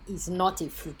dragon is not a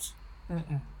fruit.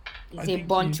 Mm-mm. It's I a think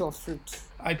bunch of fruits.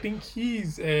 I think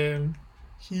his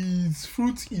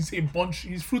fruit is a bunch.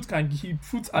 His fruit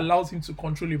allows him to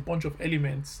control a bunch of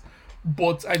elements,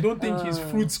 but I don't think his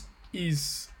fruit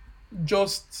is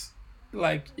just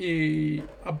like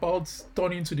about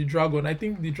turning into the dragon. I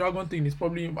think the dragon thing is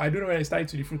probably, I don't know whether it's tied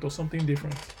to the fruit or something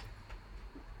different.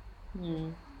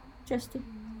 Interesting.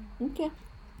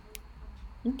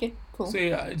 Okay, cool. So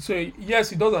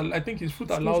yes, it does. I think his fruit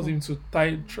allows me. him to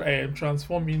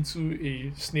transform into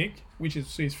a snake, which is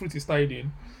so his fruit is tied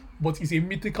in, but he's a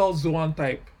mythical Zoan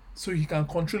type, so he can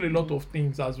control a lot of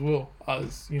things as well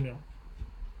as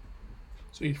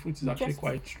So his fruit is actually Interesting.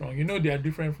 quite strong. There are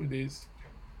different fruit.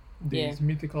 There's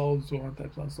mythical Zoan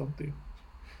types and something,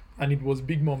 and it was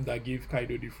Big Mom that gave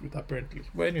Kaido the fruit apparently.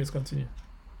 But anyways, continue.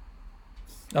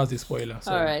 That's the spoiler. All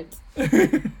Sorry. right.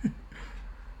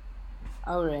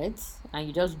 All right. And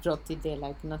you just dropped it there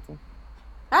like nothing.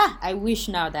 I wish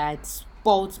now that I'd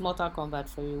spoiled Mortal Kombat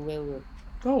for you. Well.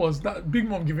 That Big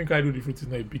Mom giving Kaido the fruit is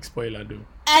not a big spoiler though.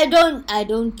 I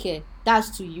don't care. That's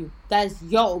to you. That's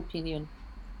your opinion.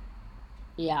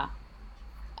 Yeah.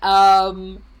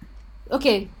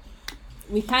 Okay.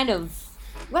 We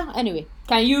anyway,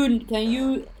 can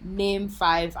you name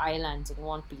 5 islands in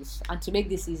One Piece? And to make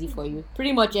this easy for you,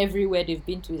 pretty much everywhere they've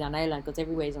been to is an island because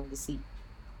everywhere is on the sea.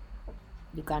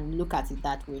 You can look at it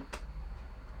that way.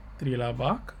 Thriller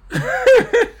back.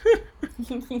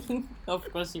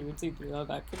 Of course you would take it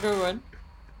back. Go on.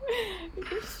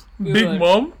 Big on.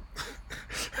 Mom.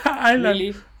 Island.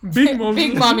 Really? Big Mom.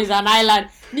 Big Mom is an island.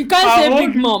 You can't I say want-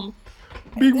 Big Mom.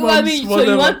 Big I Mom's mean, so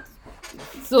whatever. you want?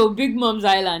 So Big Mom's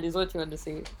island is what you want to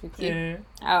say. Okay.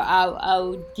 Yeah.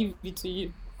 I'll give it to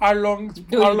you. Along Though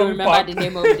you don't remember Park. the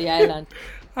name of the island.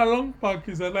 Along Park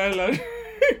is an island.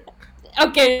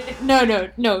 Okay, no.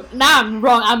 Now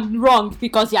I'm wrong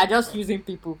because you are just using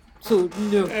people. So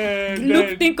no.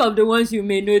 Think of the ones you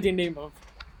may know the name of.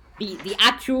 The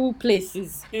actual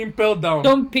places. Impel Down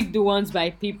Don't pick the ones by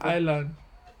people. Island.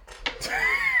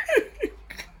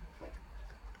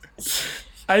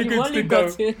 Are you You've going to only take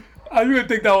got that? Are you going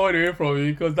to take that one away from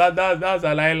me because that's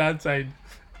an island side.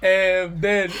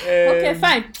 Then. Okay,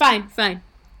 fine.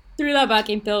 Thriller back,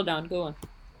 Impel Down. Go on.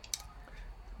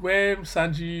 Where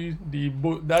Sanji the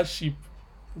boat that ship,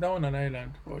 that one an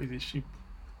island or is it ship?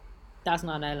 That's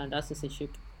not an island. That's just a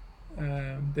ship.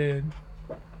 Then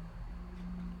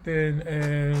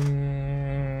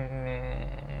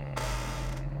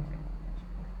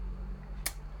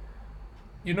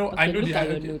you know, Okay, I know look the at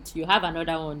your island. notes. You have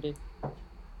another one there.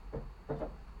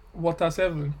 Water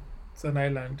 7, it's an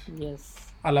island.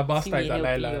 Yes. Alabasta See me is an help in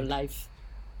island. your life.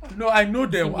 No, I know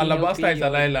them. See me Alabasta help is in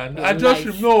an island. your I just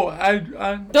life. know. I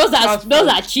Those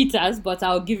are cheaters, but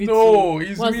I'll give it to you. no.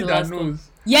 It's What's me the that last one? knows.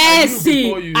 Yes, I knew see,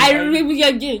 before you. I remember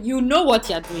you know what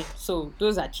you're doing. So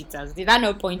those are cheaters. Did I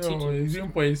not point you No, to? it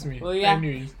didn't point me. Oh, yeah.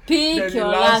 Anyways, Pick then the your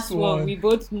last last one. one. We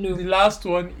both know. the last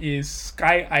one is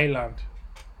Sky Island.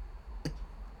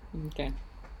 Okay.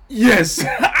 Yes.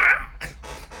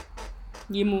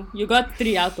 Yimu, you got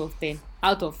 3 out of 10.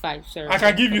 Out of 5, sorry. I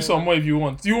can give you some more if you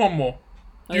want. Do you want more?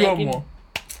 Oh, Do you yeah, want give me. more?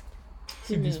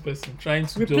 See Give this me. person trying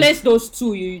to Replace those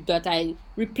 2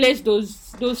 replace those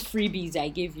freebies I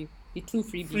gave you. The 2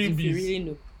 freebies, if you Freebies. really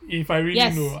know. if I really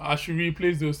Yes. know, I should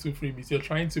replace those 2 freebies. You're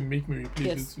trying to make me replace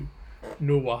Yes. those 2.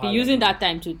 No Be wahala. using that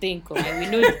time to think, and we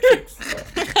know the tricks.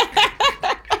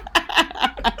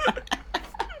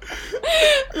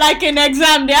 Like in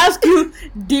exam, they ask you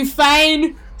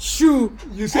define shoe.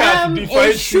 You say I should define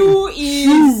a shoe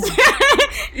is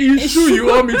Is shoe you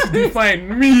want me to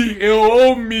define? Me,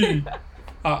 me.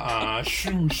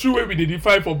 Shoe where we dey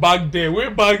define for back then. Way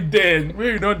back then,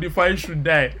 where you don't define should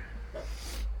die.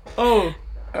 Oh,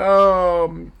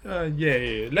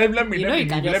 yeah. Let me you know you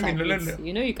can just let me admit.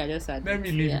 You know you can just admit. let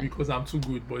me leave yeah, because I'm too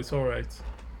good, but it's alright.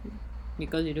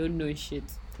 because you don't know shit.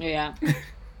 Yeah.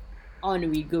 On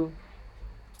we go.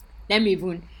 Let me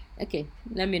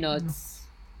not.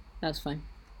 That's fine.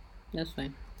 I was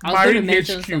going to Marine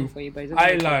mention some HQ for you, but it's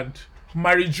okay. Island,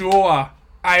 Marijoa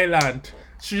Island.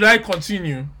 Should I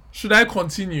continue?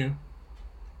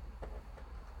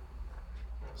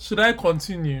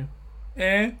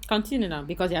 Continue now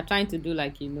because you're trying to do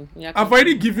like you know. Yeah, I've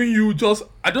already given you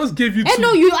I just gave you 2.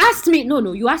 no, you asked me.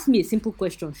 No, you asked me a simple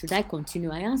question. Should I continue?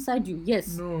 I answered you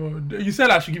yes. No, you said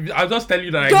I should give you. I'll just tell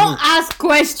you that I Don't know. ask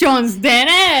questions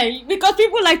then, because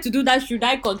people like to do that. Should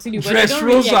I continue? But they don't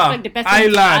really expect the person to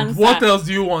Island. answer. What else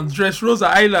do you want? Dressrosa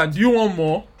Island. Do you want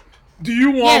more? Do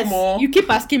you want Yes, more? you keep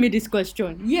asking me this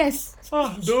question. Yes.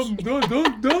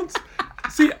 Don't.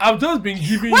 See, I've just been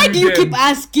giving Why you do you them. keep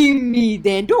asking me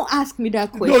then? Don't ask me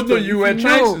that question. No, you were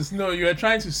trying No. to. No, you were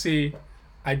trying to say,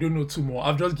 I don't know 2 more.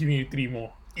 I've just given you 3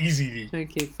 more easily.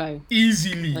 Okay, fine.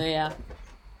 Easily. Oh yeah.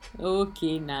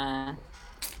 Okay, nah.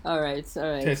 All right.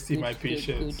 Testing Good, my good,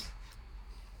 patience.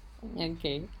 good.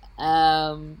 Okay.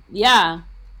 Yeah.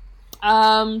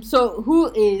 So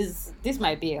who is? This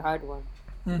might be a hard one.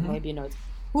 Mm-hmm. Maybe not.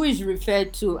 Who is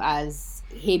referred to as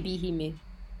Hebi Hime?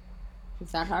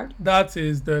 Is that hard? That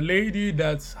is the lady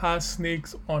that has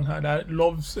snakes on her that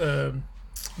loves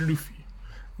Luffy.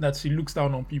 That she looks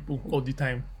down on people all the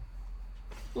time.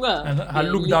 Well, And her yeah,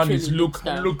 look down is literally looks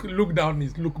down. look down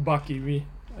is look back away.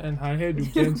 And her head will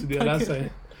turn to the other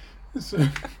side. So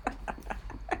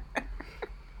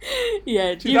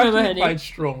Yeah, do she's you remember her actually name? quite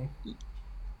strong.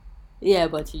 Yeah,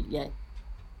 but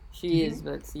she is,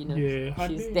 but you know, Yeah, her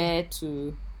she's name- there to.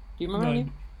 Do you remember her No.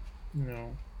 name? No.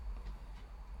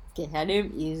 Okay, her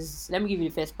name is. Let me give you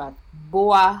the first part.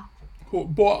 Boa.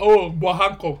 Boa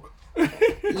Hancock.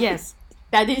 Yes,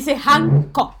 that didn't say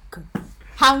Hancock.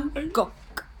 Hancock.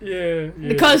 Yeah.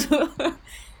 Because.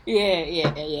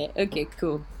 yeah. Okay,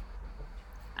 cool.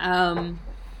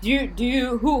 Do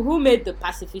you who made the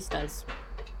pacifistas?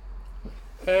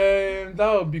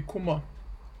 That would be Kuma.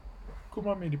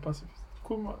 Kuma made the pacifist.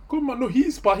 Kuma. No,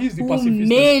 he's the Who pacifist.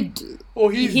 made? Oh,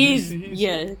 he's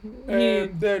yeah.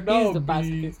 Then that he's would the be.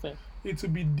 pacifist. It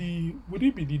would be the. Would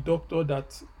it be the doctor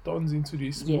that turns into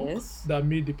the smoke Yes. that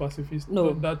made the pacifist?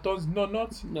 No. That turns not.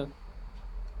 No.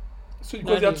 So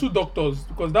because Not there are him. two doctors,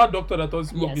 because that doctor that does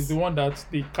smoke is Yes. the one that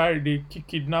they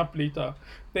kidnap later.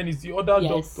 Then it's the other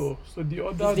Yes. doctor. So the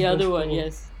other It's the other one, doctor,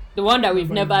 yes. The one that we've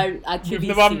remember never his actually we've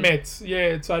never seen. met.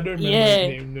 Yeah, so I don't remember Yeah.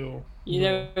 his name. No. You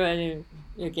no. never knew.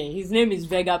 Okay, his name is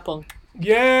Vegapunk.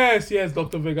 Yes,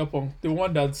 Dr. Vegapunk, the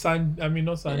one that not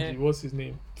Sanji. Yeah. What's his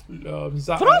name?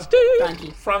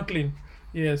 Frankie. Franklin.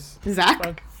 Yes.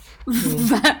 Zach?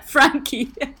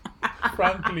 Frankie.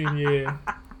 Franklin. Yeah.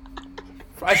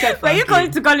 I said Were you Franklin.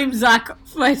 going to call him Zach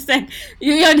for a sec?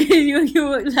 You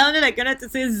sounded like you wanted to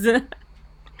say Z.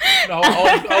 No,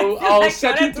 I was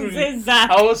searching to through. say Zach.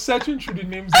 I was searching through the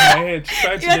names in my head,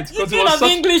 trying to You're get because it thinking was of such.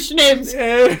 English names.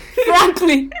 Yeah.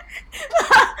 Franklin.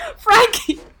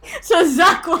 Frankie. So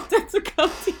Zach wanted to come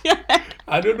to your head.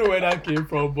 I don't know where that came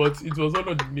from, but it was one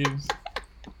of the names.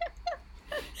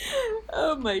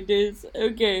 Oh my days.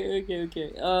 Okay.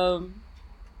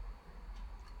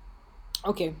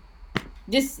 Okay.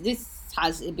 This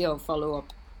has a bit of follow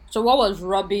up. So what was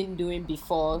Robin doing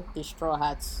before the Straw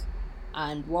Hats?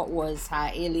 And what was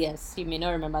her alias? You may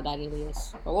not remember that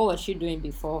alias. But what was she doing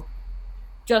before?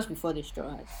 Just before the Straw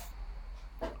Hats?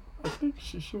 I think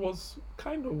she was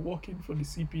kind of working for the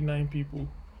CP9 people,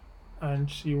 and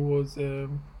she was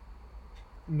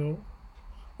no.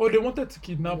 Oh, they wanted to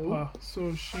kidnap No. her,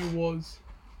 so she was.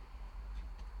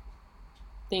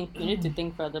 You need to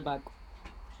think further back.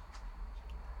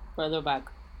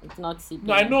 It's not CP.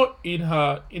 No, I know in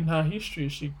her history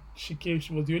she came.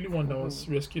 She was the only one that was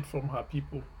rescued from her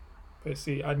people, per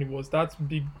se, and it was that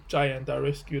big giant that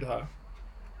rescued her.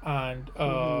 And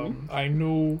I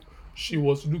know she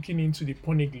was looking into the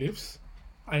poneglyphs.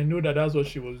 I know that's what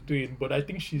she was doing, but I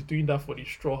think she's doing that for the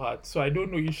Straw Hat. So I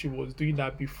don't know if she was doing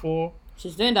that before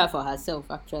She's doing that for herself,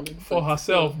 actually. for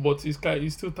herself, but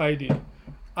it's still tied in.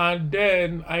 And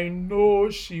then I know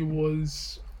she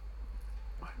was.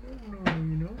 I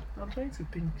don't know, I'm trying to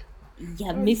think.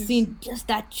 You're missing just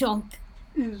that chunk.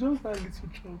 It's just that little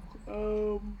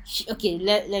chunk. Okay,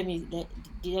 let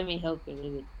me help you a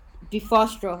little bit. Before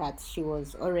Straw Hats, she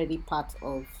was already part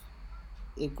of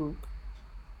a group,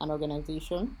 an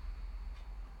organization.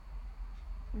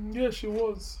 Yeah, she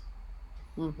was.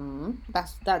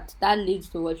 That leads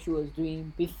to what she was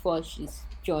doing before she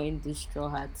joined the Straw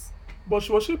Hats. But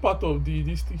was she part of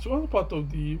this thing? She wasn't part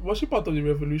of the. Was she part of the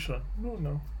revolution?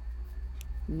 No.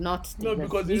 Not the No,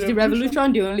 because the is the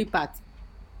revolution the only part?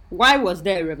 Why was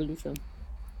there a revolution?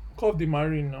 Called the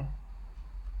Marine now.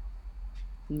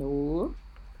 No.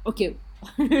 Okay.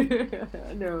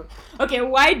 No. Okay,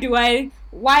 why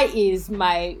is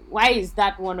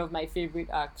that one of my favorite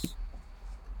arcs?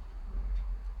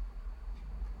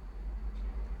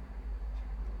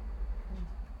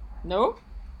 No?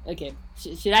 Okay.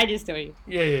 Should I just tell you?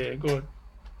 Yeah, go on.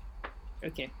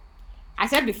 Okay. I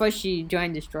said before she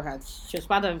joined the Straw Hats, she was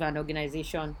part of an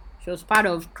organization. She was part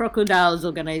of Crocodile's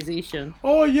organization.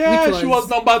 Oh yeah, Which she was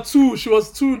number 2. She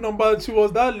was that. She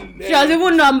was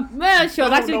even she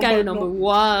was actually kind of number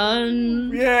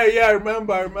 1. Yeah, I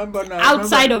remember now.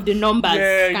 Outside of the numbers.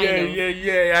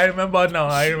 Yeah. I remember now.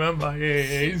 Yeah.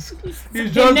 It's The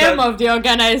just name that, of the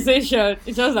organization.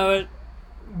 It's just that.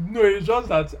 no, it's just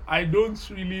that I don't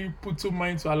really put too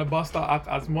mind to Alabaster Arc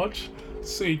as much,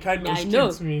 so it kind of I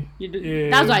know. skips me. You do, Yeah,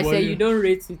 that's why I but say yeah. you don't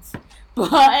rate it.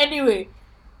 But anyway,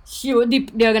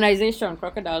 the organization,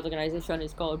 Crocodile's organization,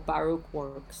 is called Baroque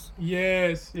Works.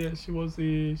 Yes, she was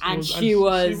a. She even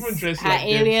was dressed her like them,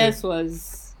 alias so-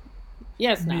 was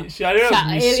yes now. She alias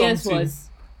Her Miss alias something. was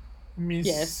Miss.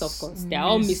 yes, of course. They're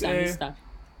all Miss and eh, Mister.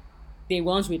 They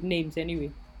ones with names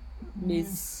anyway.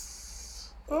 Miss.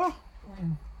 Oh,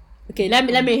 Okay,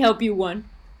 let me help you one.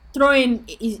 Throw in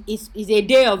is a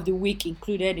day of the week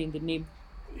included in the name.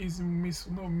 is Miss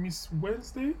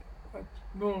Wednesday?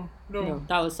 No,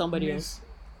 that was somebody else.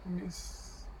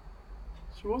 Miss.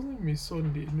 She wasn't Miss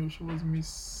Sunday. No, she was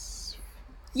Miss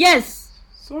Yes,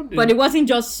 Sunday. but it wasn't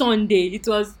just Sunday. It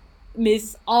was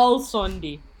Miss All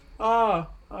Sunday. Ah.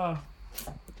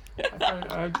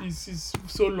 It's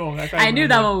so long. I can't I knew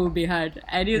that remember. one would be hard. Yeah.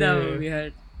 I knew that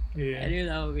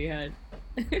would be hard.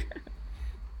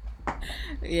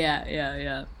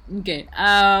 Yeah. Okay.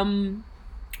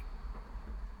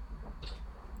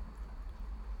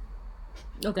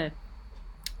 Okay.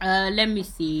 Let me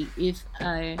see if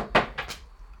I.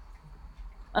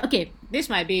 Okay, this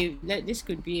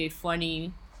could be a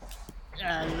funny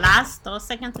last or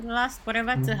second to the last,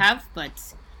 whatever to have.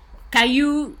 But can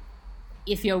you,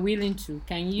 if you're willing to,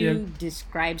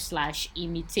 describe /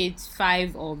 imitate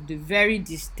 5 of the very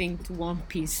distinct One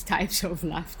Piece types of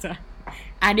laughter?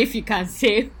 And if you can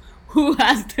say who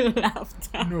has the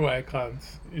laughter? No, I can't.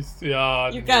 It's You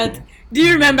no. can't. Do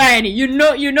you remember any? You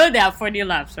know they are funny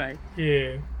laughs, right?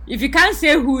 Yeah. If you can't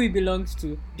say who it belongs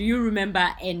to, do you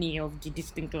remember any of the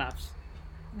distinct laughs?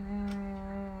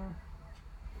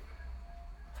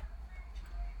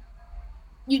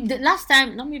 The last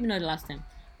time, not maybe not the last time.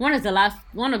 One of the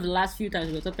last few times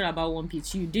we were talking about One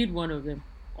Piece. You did one of them,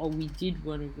 or we did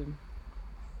one of them.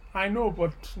 I know,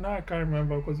 but now I can't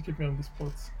remember because you keep me on the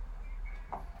spot.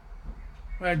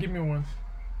 Alright, give me one.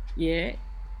 Yeah.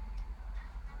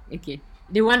 Okay.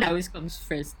 The one that always comes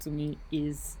first to me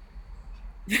is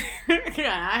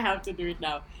I have to do it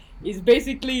now. It's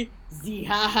basically the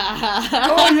ha ha ha.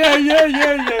 Oh yeah.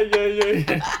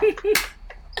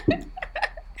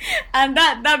 And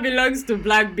that belongs to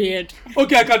Blackbeard.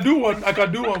 Okay, I can do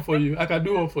one for you.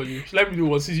 Let me do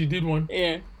one since you did one.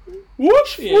 Yeah.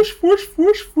 Whoosh, Yeah. whoosh, whoosh,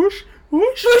 whoosh, whoosh,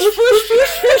 whoosh,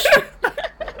 whoosh, whoosh.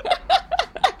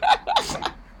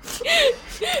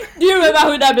 Do you remember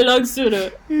who that belongs to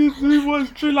though? He was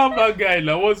Thriller Man guy.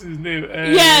 Now, what's his name?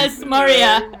 Yes,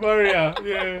 Maria. Maria,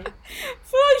 yeah.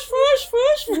 Fush.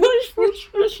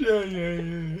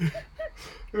 Yeah.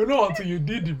 You know, until you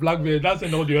did the Blackbeard, that's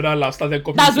when all the other laughs started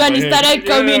coming. That's to when my it head. started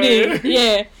coming in.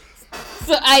 Yeah.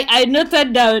 So I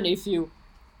noted down if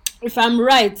I'm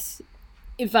right,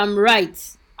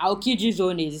 Aokiji's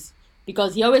own is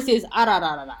because he always says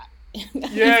arararara.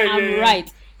 I'm right.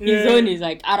 His own is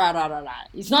like arararara.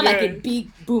 It's not like a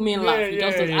big booming laugh. He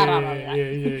just says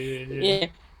arararara. Yeah.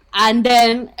 And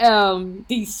then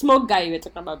the smoke guy you were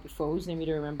talking about before, whose name you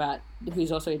don't remember, who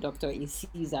is also a doctor, is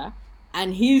Caesar.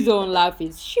 And his own laugh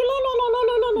is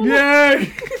shilololololololo. Yeah.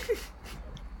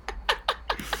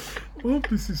 One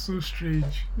Piece is so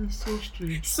strange. It's so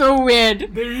strange. So weird.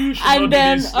 They really should And not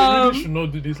then, do this. They really should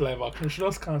not do this live action. They should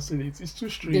just cancel it. It's too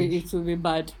strange. It will be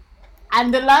bad.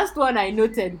 And the last one I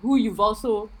noted, who you've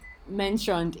also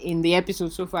mentioned in the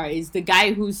episode so far, is the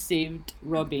guy who saved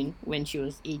Robin when she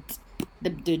was 8.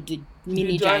 The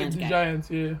mini giant guy. The giant,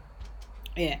 yeah.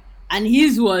 Yeah. And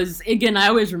his was, again, I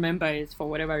always remember it for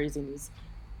whatever reason, is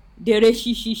Dere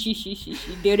shi shi shi shi shi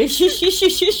shi Dere shi shi shi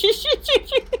shi shi shi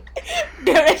shi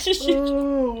Dere shi shi.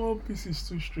 Oh, One Piece is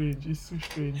too strange. It's too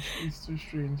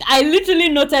strange. I literally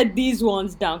noted these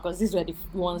ones down because these were the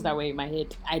ones that were in my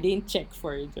head. I didn't check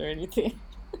for it or anything.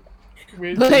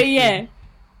 But yeah,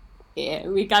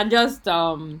 we can just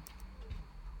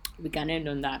we can end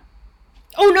on that.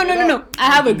 Oh no! I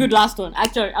have a good last one.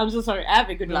 Actually, I'm so sorry. I have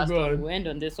a good last one. We'll end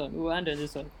on this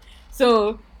one.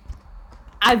 So,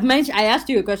 I asked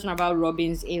you a question about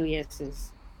Robin's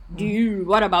aliases.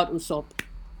 What about Usopp?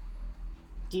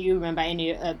 Do you remember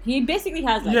any? He basically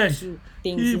has like 2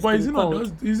 things. But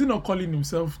is he not calling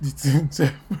himself the thing?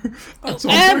 Well,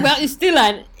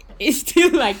 it's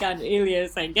still like an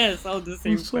alias, I guess. All the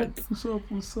same.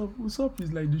 Usopp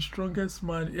is like the strongest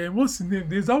man. What's his name?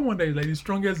 There's that one that is like the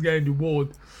strongest guy in the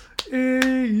world.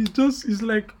 He's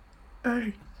like,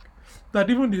 that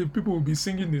even the people will be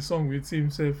singing the song with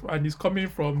himself, and he's coming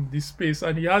from the space,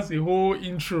 and he has a whole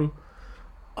intro.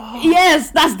 Oh.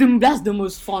 Yes, that's the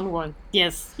most fun one.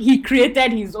 Yes, he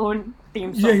created his own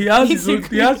theme song. Yeah, he has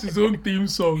his own theme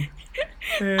song.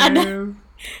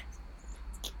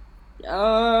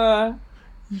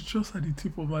 It's just at the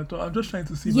tip of my tongue. I'm just trying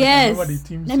to see if I can remember the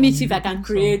theme song. Let me see if I can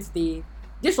create the.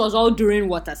 This was all during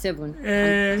Water 7.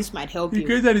 This might help you. He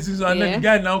created the theme song, and then the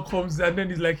guy now comes, and then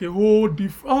it's like a whole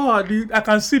I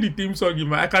can see the theme song in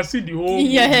my. I can see the whole. In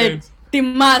your head, the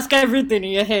mask, everything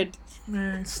in your head.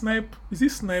 Snipe. Is it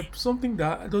Snipe? Something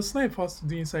that the Snipe has to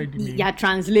do inside the name. You're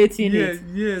translating it.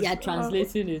 Yes. You're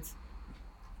translating it.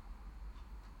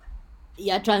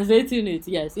 You're translating it.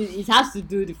 Yes, it has to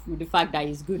do with the fact that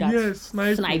he's good at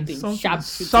sniping, sharp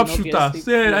shooter.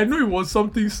 Yeah, I know it was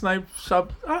something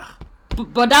sharp.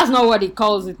 But that's not what he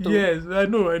calls it, though. Yes, I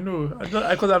know.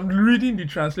 Because I'm reading the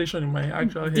translation in my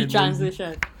actual head. The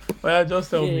translation. But just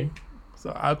tell me.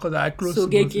 So, because I close.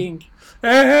 Sogeking.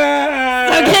 Hey!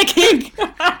 Sogeking.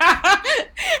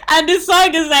 And the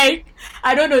song is like,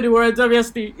 I don't know the words,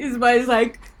 obviously. It's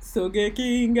like.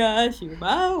 Sogeking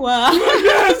Shimawa.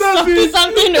 Yes,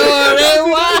 something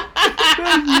Orewa.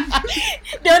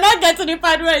 They're not getting the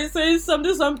part where it says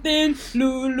something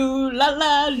Lulu la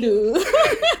la lu.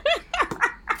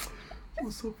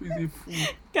 Usopp is a fool.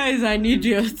 Guys, an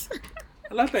idiot.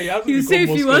 You say if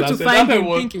you want to find him,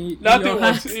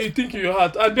 think in your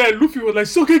heart. And then Luffy was like,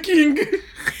 Sogeking.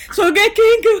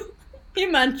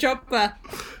 Him and Chopper.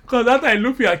 Because that time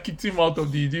Luffy had kicked him out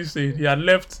of this thing. He had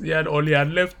left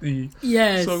the.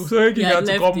 Yes. So he had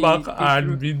to come back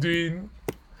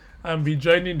and be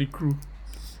joining the crew.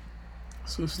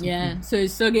 So stupid. Yeah, so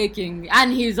it's Sogeking.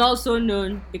 And he's also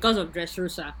known because of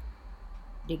Dressrosa.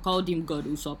 they called him God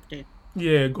Usopp.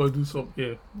 Yeah, God do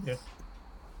something. Yeah.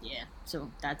 Yeah,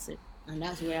 so that's it, and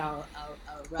that's where I'll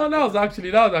wrap Oh, it that was up.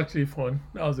 actually fun.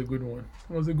 That was a good one.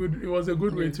 It was a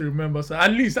good way to remember. So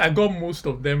at least I got most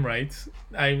of them right.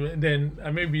 I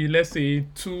maybe let's say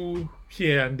 2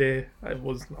 here and there. I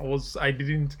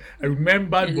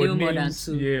remembered A but little more than names.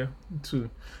 2. Yeah, 2. We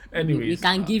Anyways,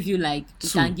 can give you like we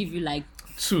 2. can give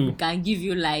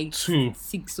you like 2.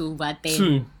 6/10.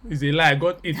 2 is a lie. I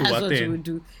got 8 That's over what 10. you would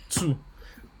do. 2.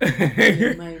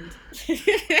 Never mind.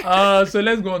 So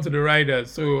let's go on to the riders.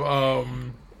 So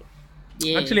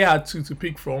Yeah. actually I had 2 to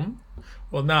pick from.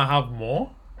 Well, now I have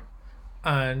more.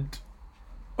 And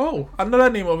another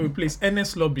name of a place,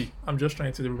 NS Lobby. I'm just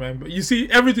trying to remember. You see,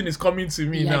 everything is coming to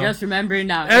me yeah, now. just remembering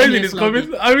now. Everything NS is Lobby.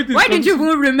 coming. Everything. Why did you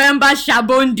even remember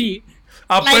Shabondi?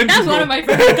 Like that's one of my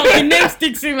favorite talking name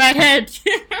sticks in my head.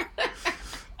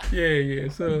 Yeah.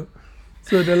 So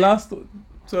the last.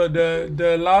 So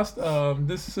the last.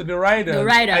 The rider. The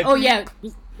rider.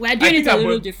 We're doing it a little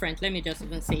going- different. Let me just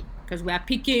even say, because we are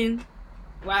picking.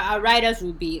 Well, our riders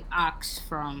will be arcs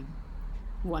from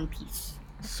One Piece.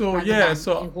 So rather yeah. than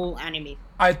So the whole anime.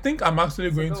 I think I'm actually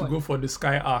going go to on. go for the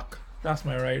Sky Arc. That's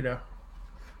my rider.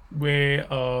 Where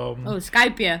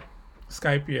Skype here.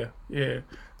 Skype, yeah.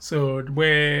 So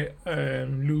where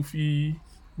Luffy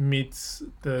meets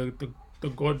the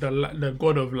god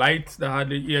of light that had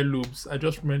the earlobes. I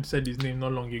just said his name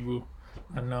not long ago,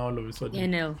 and now all of a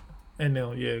sudden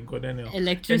NL. yeah, God NL.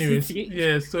 Electricity. Anyways,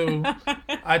 yeah. So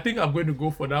I think I'm going to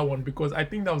go for that one because I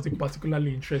think that was a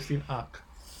particularly interesting arc.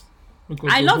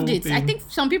 Because I the loved whole it. I thing- think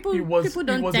some people it was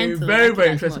don't tend to very like very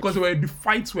it as interesting much. because the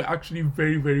fights were actually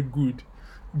very very good.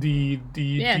 They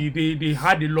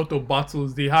had a lot of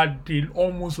battles. They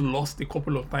almost lost a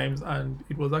couple of times, and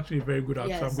it was actually a very good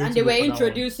action. Yes, and they were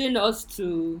introducing us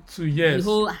to yes, the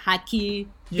whole hacky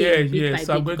Yeah, thing, bit yes,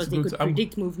 by I'm bit, going because to they go could to- I'm-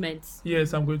 predict movements.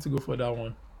 yes, I'm going to go for that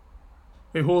one.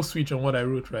 A whole switch on what I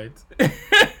wrote, right?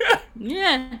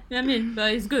 Yeah, I mean,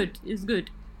 but it's good. It's good.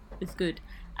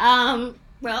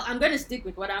 Well, I'm going to stick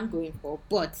with what I'm going for,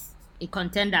 but a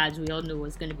contender, as we all know,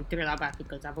 was going to be Thriller Bark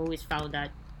because I've always found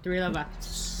that Thriller Bark is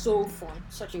so fun,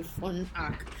 such a fun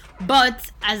arc.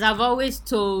 But as I've always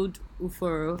told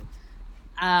Uforo,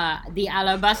 the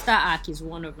Alabasta arc is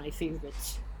one of my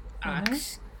favorite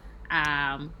arcs.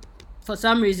 For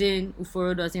some reason,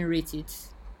 Uforo doesn't rate it.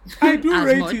 I do as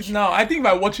rate much. it now. I think if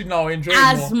I watch it now, I enjoy it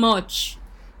As more. much.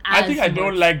 I think I as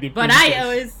don't much. like the But princess. I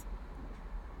always.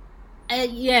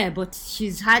 Yeah, but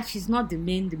she's not the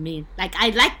main. Like, I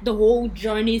like the whole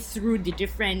journey through the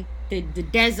different, the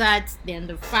desert, then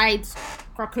the fights,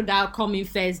 Crocodile coming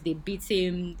first, they beat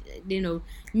him,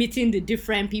 meeting the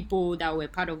different people that were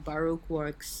part of Baroque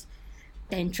Works,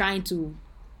 then trying to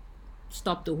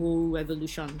stop the whole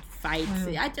revolution fight.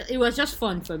 It was just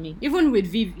fun for me. Even with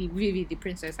Vivi the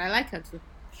princess, I like her too.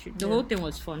 The whole thing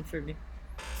was fun for me.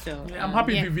 So Yeah, I'm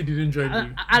happy Vivi didn't join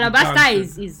me.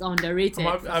 Alabasta is underrated.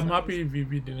 I'm happy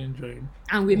Vivi didn't join.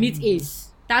 And we meet Ace.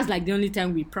 That's like the only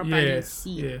time we properly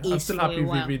see Yeah. Ace I'm still for happy a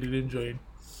while. Vivi didn't join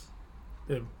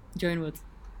them. Join what?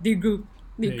 The group.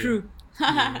 The Yeah, crew.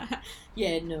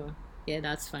 yeah. Yeah,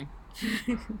 that's fine.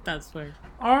 That's fine.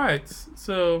 All right,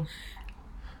 so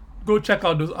go check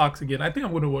out those arcs again. I think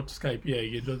I'm going to watch Skype here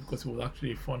again just because it was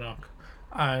actually a fun arc.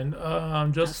 And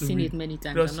I've just to seen re- it many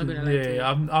times. just I'm not to- gonna lie to you.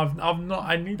 I've not.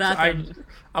 I need That to. and-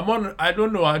 I'm on. I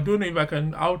don't know if I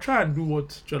can. I'll try and do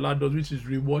what Jola does, which is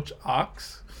rewatch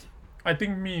arcs. I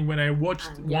think when I watched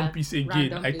And, yeah, One Piece again,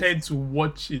 random I tend to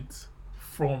watch it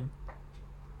from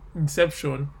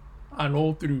inception and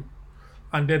all through.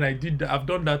 And then I've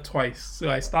done that twice. So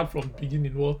I start from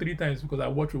beginning, 3 times because I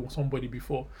watched with somebody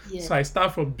before. Yeah. So I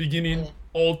start from beginning Yeah.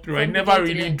 all through. I From never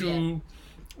beginning to really end, do.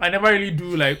 I never really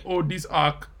do like, this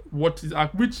arc, what is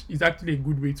arc, which is actually a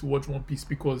good way to watch One Piece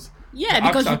because Yeah, the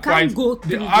because arcs you are can't go the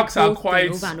through the arcs are whole thing quite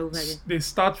over and over again. they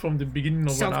start from the beginning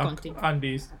of an arc Self-contained.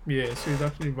 and so it's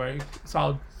actually very, so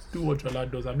I'll do what Jola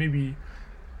does, and maybe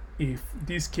if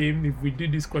we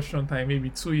did this question time maybe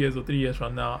 2 years or 3 years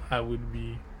from now, I would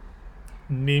be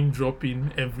name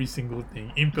dropping every single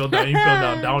thing, impel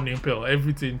down impel,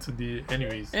 everything to the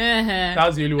anyways.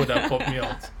 That's really what that popped me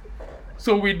out.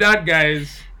 So with that,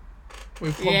 guys,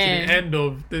 we've come to the end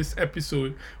of this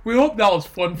episode. We hope that was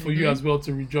fun for you as well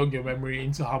to rejog your memory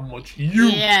into how much you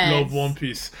Yes. love One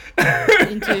Piece.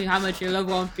 Into how much you love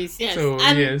One Piece. Yes. So,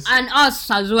 and, yes. and us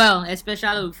as well,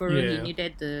 especially for Yeah. he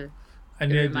needed the And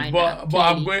The then, reminder, but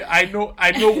I'm clearly.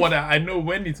 going. I know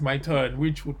when it's my turn,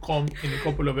 which would come in a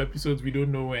couple of episodes. We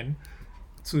don't know when.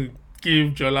 To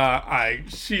give Jola,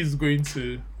 she's going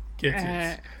to get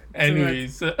it.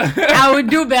 Anyways, I will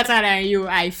do better than you,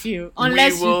 I feel.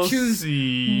 Unless we will you choose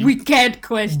see. wicked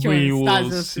questions. We That's will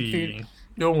just the see. thing.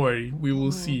 Don't worry, we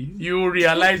will see. You will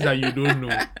realize that you don't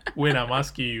know when I'm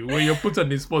asking you. When you're put on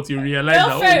the spot, you realize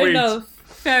Well, that, fair oh, wait. enough.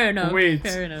 Fair enough. Wait.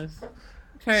 Fair enough.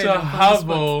 Fair So enough. have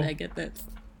I get that.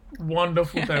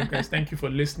 wonderful time, guys. Thank you for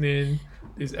listening.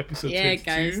 This is episode Yeah, 22.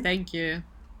 guys. Thank you.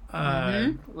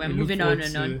 And We're we moving look on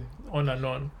forward and to on and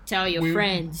on. Tell your We-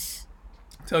 friends.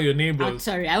 Tell your Oh, neighbors.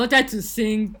 sorry, I wanted to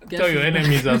sing. Tell your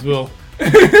enemies as well.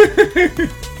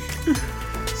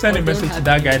 Send a Or message don't to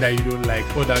that guy that you don't like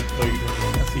or that girl you don't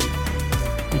like. That's it.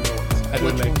 You know what? I don't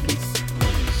Watch like One you.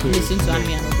 Piece. So, Listen to no.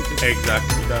 Anime and Obito.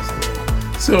 Exactly. That's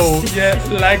the So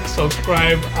yeah, like,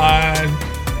 subscribe, and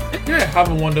yeah,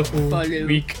 have a wonderful Follow.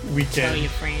 weekend. Tell your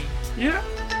friends. Yeah.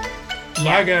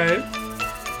 Bye, guys.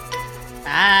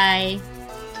 Bye.